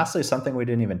 And then lastly, something we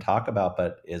didn't even talk about,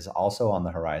 but is also on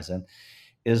the horizon,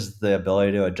 is the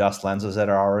ability to adjust lenses that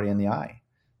are already in the eye.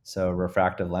 So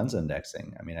refractive lens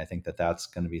indexing. I think that that's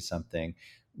going to be something.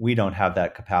 We don't have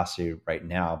that capacity right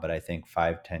now, but I think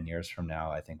 5-10 years from now,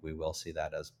 I think we will see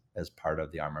that as part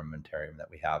of the armamentarium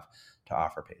that we have to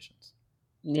offer patients.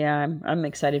 Yeah, I'm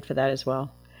excited for that as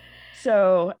well.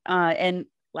 So, and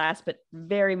last but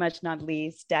very much not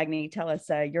least, Dagny, tell us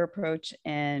your approach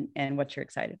and what you're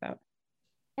excited about.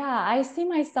 Yeah, I see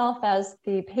myself as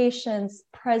the patient's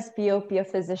presbyopia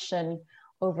physician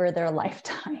over their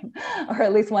lifetime, or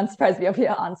at least once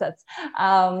presbyopia onsets,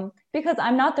 because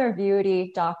I'm not their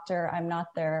Vuity doctor, I'm not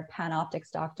their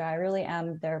PanOptix doctor, I really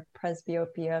am their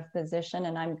presbyopia physician,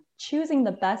 and I'm choosing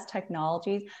the best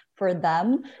technologies for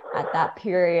them at that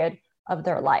period of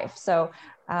their life. So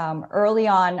early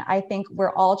on, I think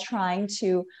we're all trying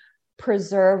to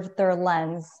preserve their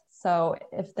lens. So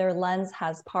if their lens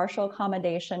has partial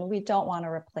accommodation, we don't want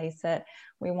to replace it.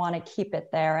 We want to keep it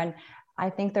there. And I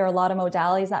think there are a lot of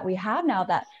modalities that we have now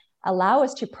that allow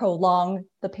us to prolong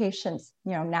the patient's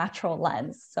natural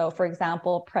lens. So for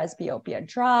example, presbyopia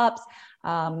drops,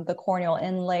 the corneal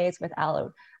inlays with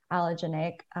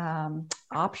allogenic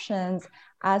options,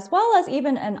 as well as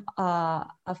even a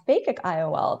phakic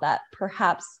IOL that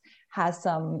perhaps has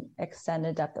some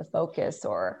extended depth of focus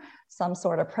or some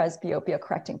sort of presbyopia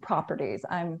correcting properties.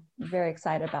 I'm very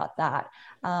excited about that.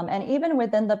 And even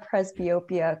within the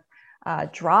presbyopia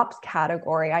drops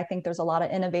category, I think there's a lot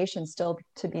of innovation still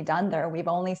to be done there. We've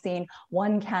only seen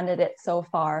one candidate so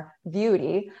far,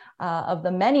 Vuity, of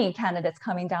the many candidates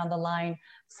coming down the line,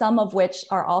 some of which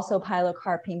are also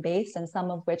pilocarpine based and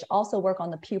some of which also work on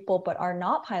the pupil but are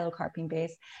not pilocarpine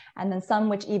based, and then some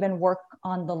which even work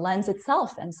on the lens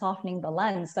itself and softening the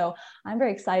lens. So I'm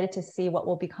very excited to see what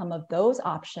will become of those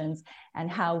options and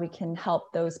how we can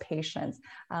help those patients.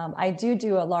 I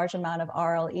do a large amount of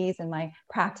RLEs in my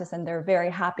practice and they're very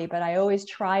happy, but I always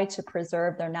try to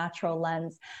preserve their natural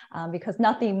lens because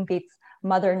nothing beats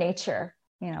Mother Nature,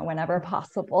 whenever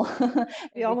possible.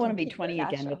 We all want to be 20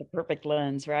 again with a perfect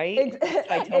lens, right?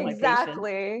 I tell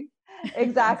exactly.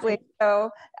 Exactly.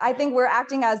 So I think we're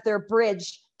acting as their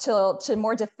bridge to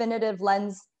more definitive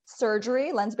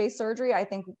lens-based surgery. I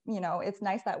think, it's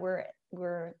nice that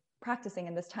we're practicing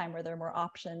in this time where there are more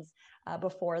options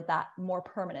before that more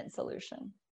permanent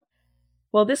solution.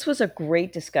 Well, this was a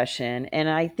great discussion, and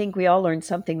I think we all learned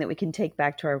something that we can take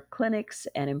back to our clinics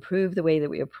and improve the way that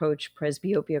we approach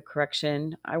presbyopia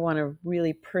correction. I want to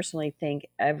really personally thank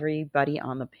everybody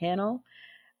on the panel,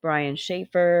 Brian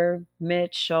Schaefer,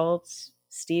 Mitch Schultz,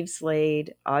 Steve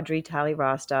Slade, Audrey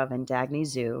Talley-Rostov, and Dagny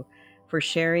Zhu for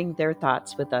sharing their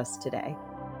thoughts with us today.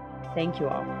 Thank you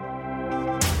all.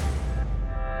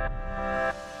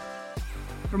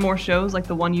 For more shows like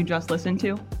the one you just listened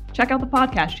to, check out the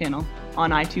podcast channel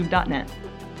on itube.net.